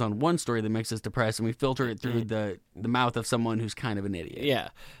focus on one story that makes us depressed, and we filter it through the mouth of someone who's kind of an idiot. Yeah,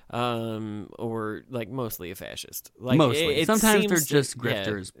 or like mostly a fascist. Like, mostly. Sometimes they're just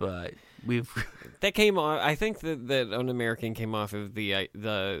grifters, but we've that came off. I think that Un-American came off of the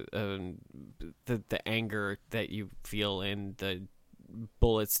anger that you feel in the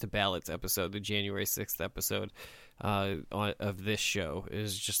Bullets to Ballots episode, the January 6th episode. Of this show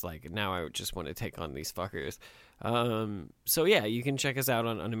is just like, now I just want to take on these fuckers. So yeah, you can check us out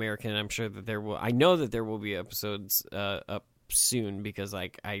on Un-American. I'm sure that I know that there will be episodes up soon because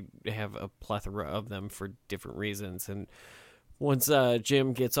like I have a plethora of them for different reasons. And once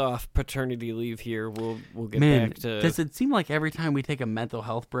Jim gets off paternity leave here, we'll get back to... Does it seem like every time we take a mental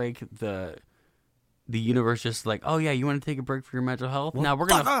health break, the universe just like, oh yeah, you want to take a break for your mental health? Well, now we're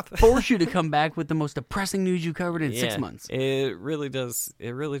going to force you to come back with the most depressing news you covered in 6 months. It really does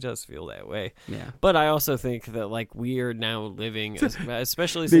feel that way. Yeah. But I also think that like we are now living,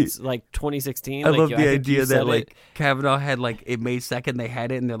 especially since like 2016. I love the idea that like Kavanaugh had like it May 2nd they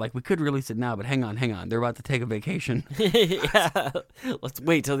had it and they're like, we could release it now, but hang on, they're about to take a vacation. Yeah, let's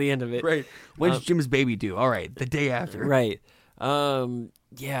wait till the end of it. Right. When's Jim's baby due? All right, the day after. Right.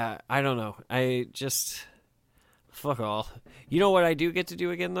 Yeah, I don't know. I just... Fuck all. You know what I do get to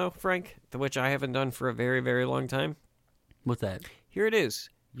do again, though, Frank? Which I haven't done for a very, very long time? What's that? Here it is.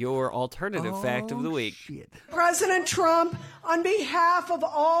 Your alternative fact of the week. Shit. President Trump, on behalf of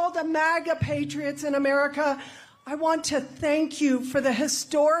all the MAGA patriots in America, I want to thank you for the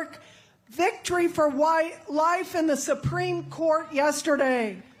historic victory for life in the Supreme Court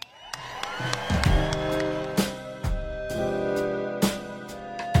yesterday.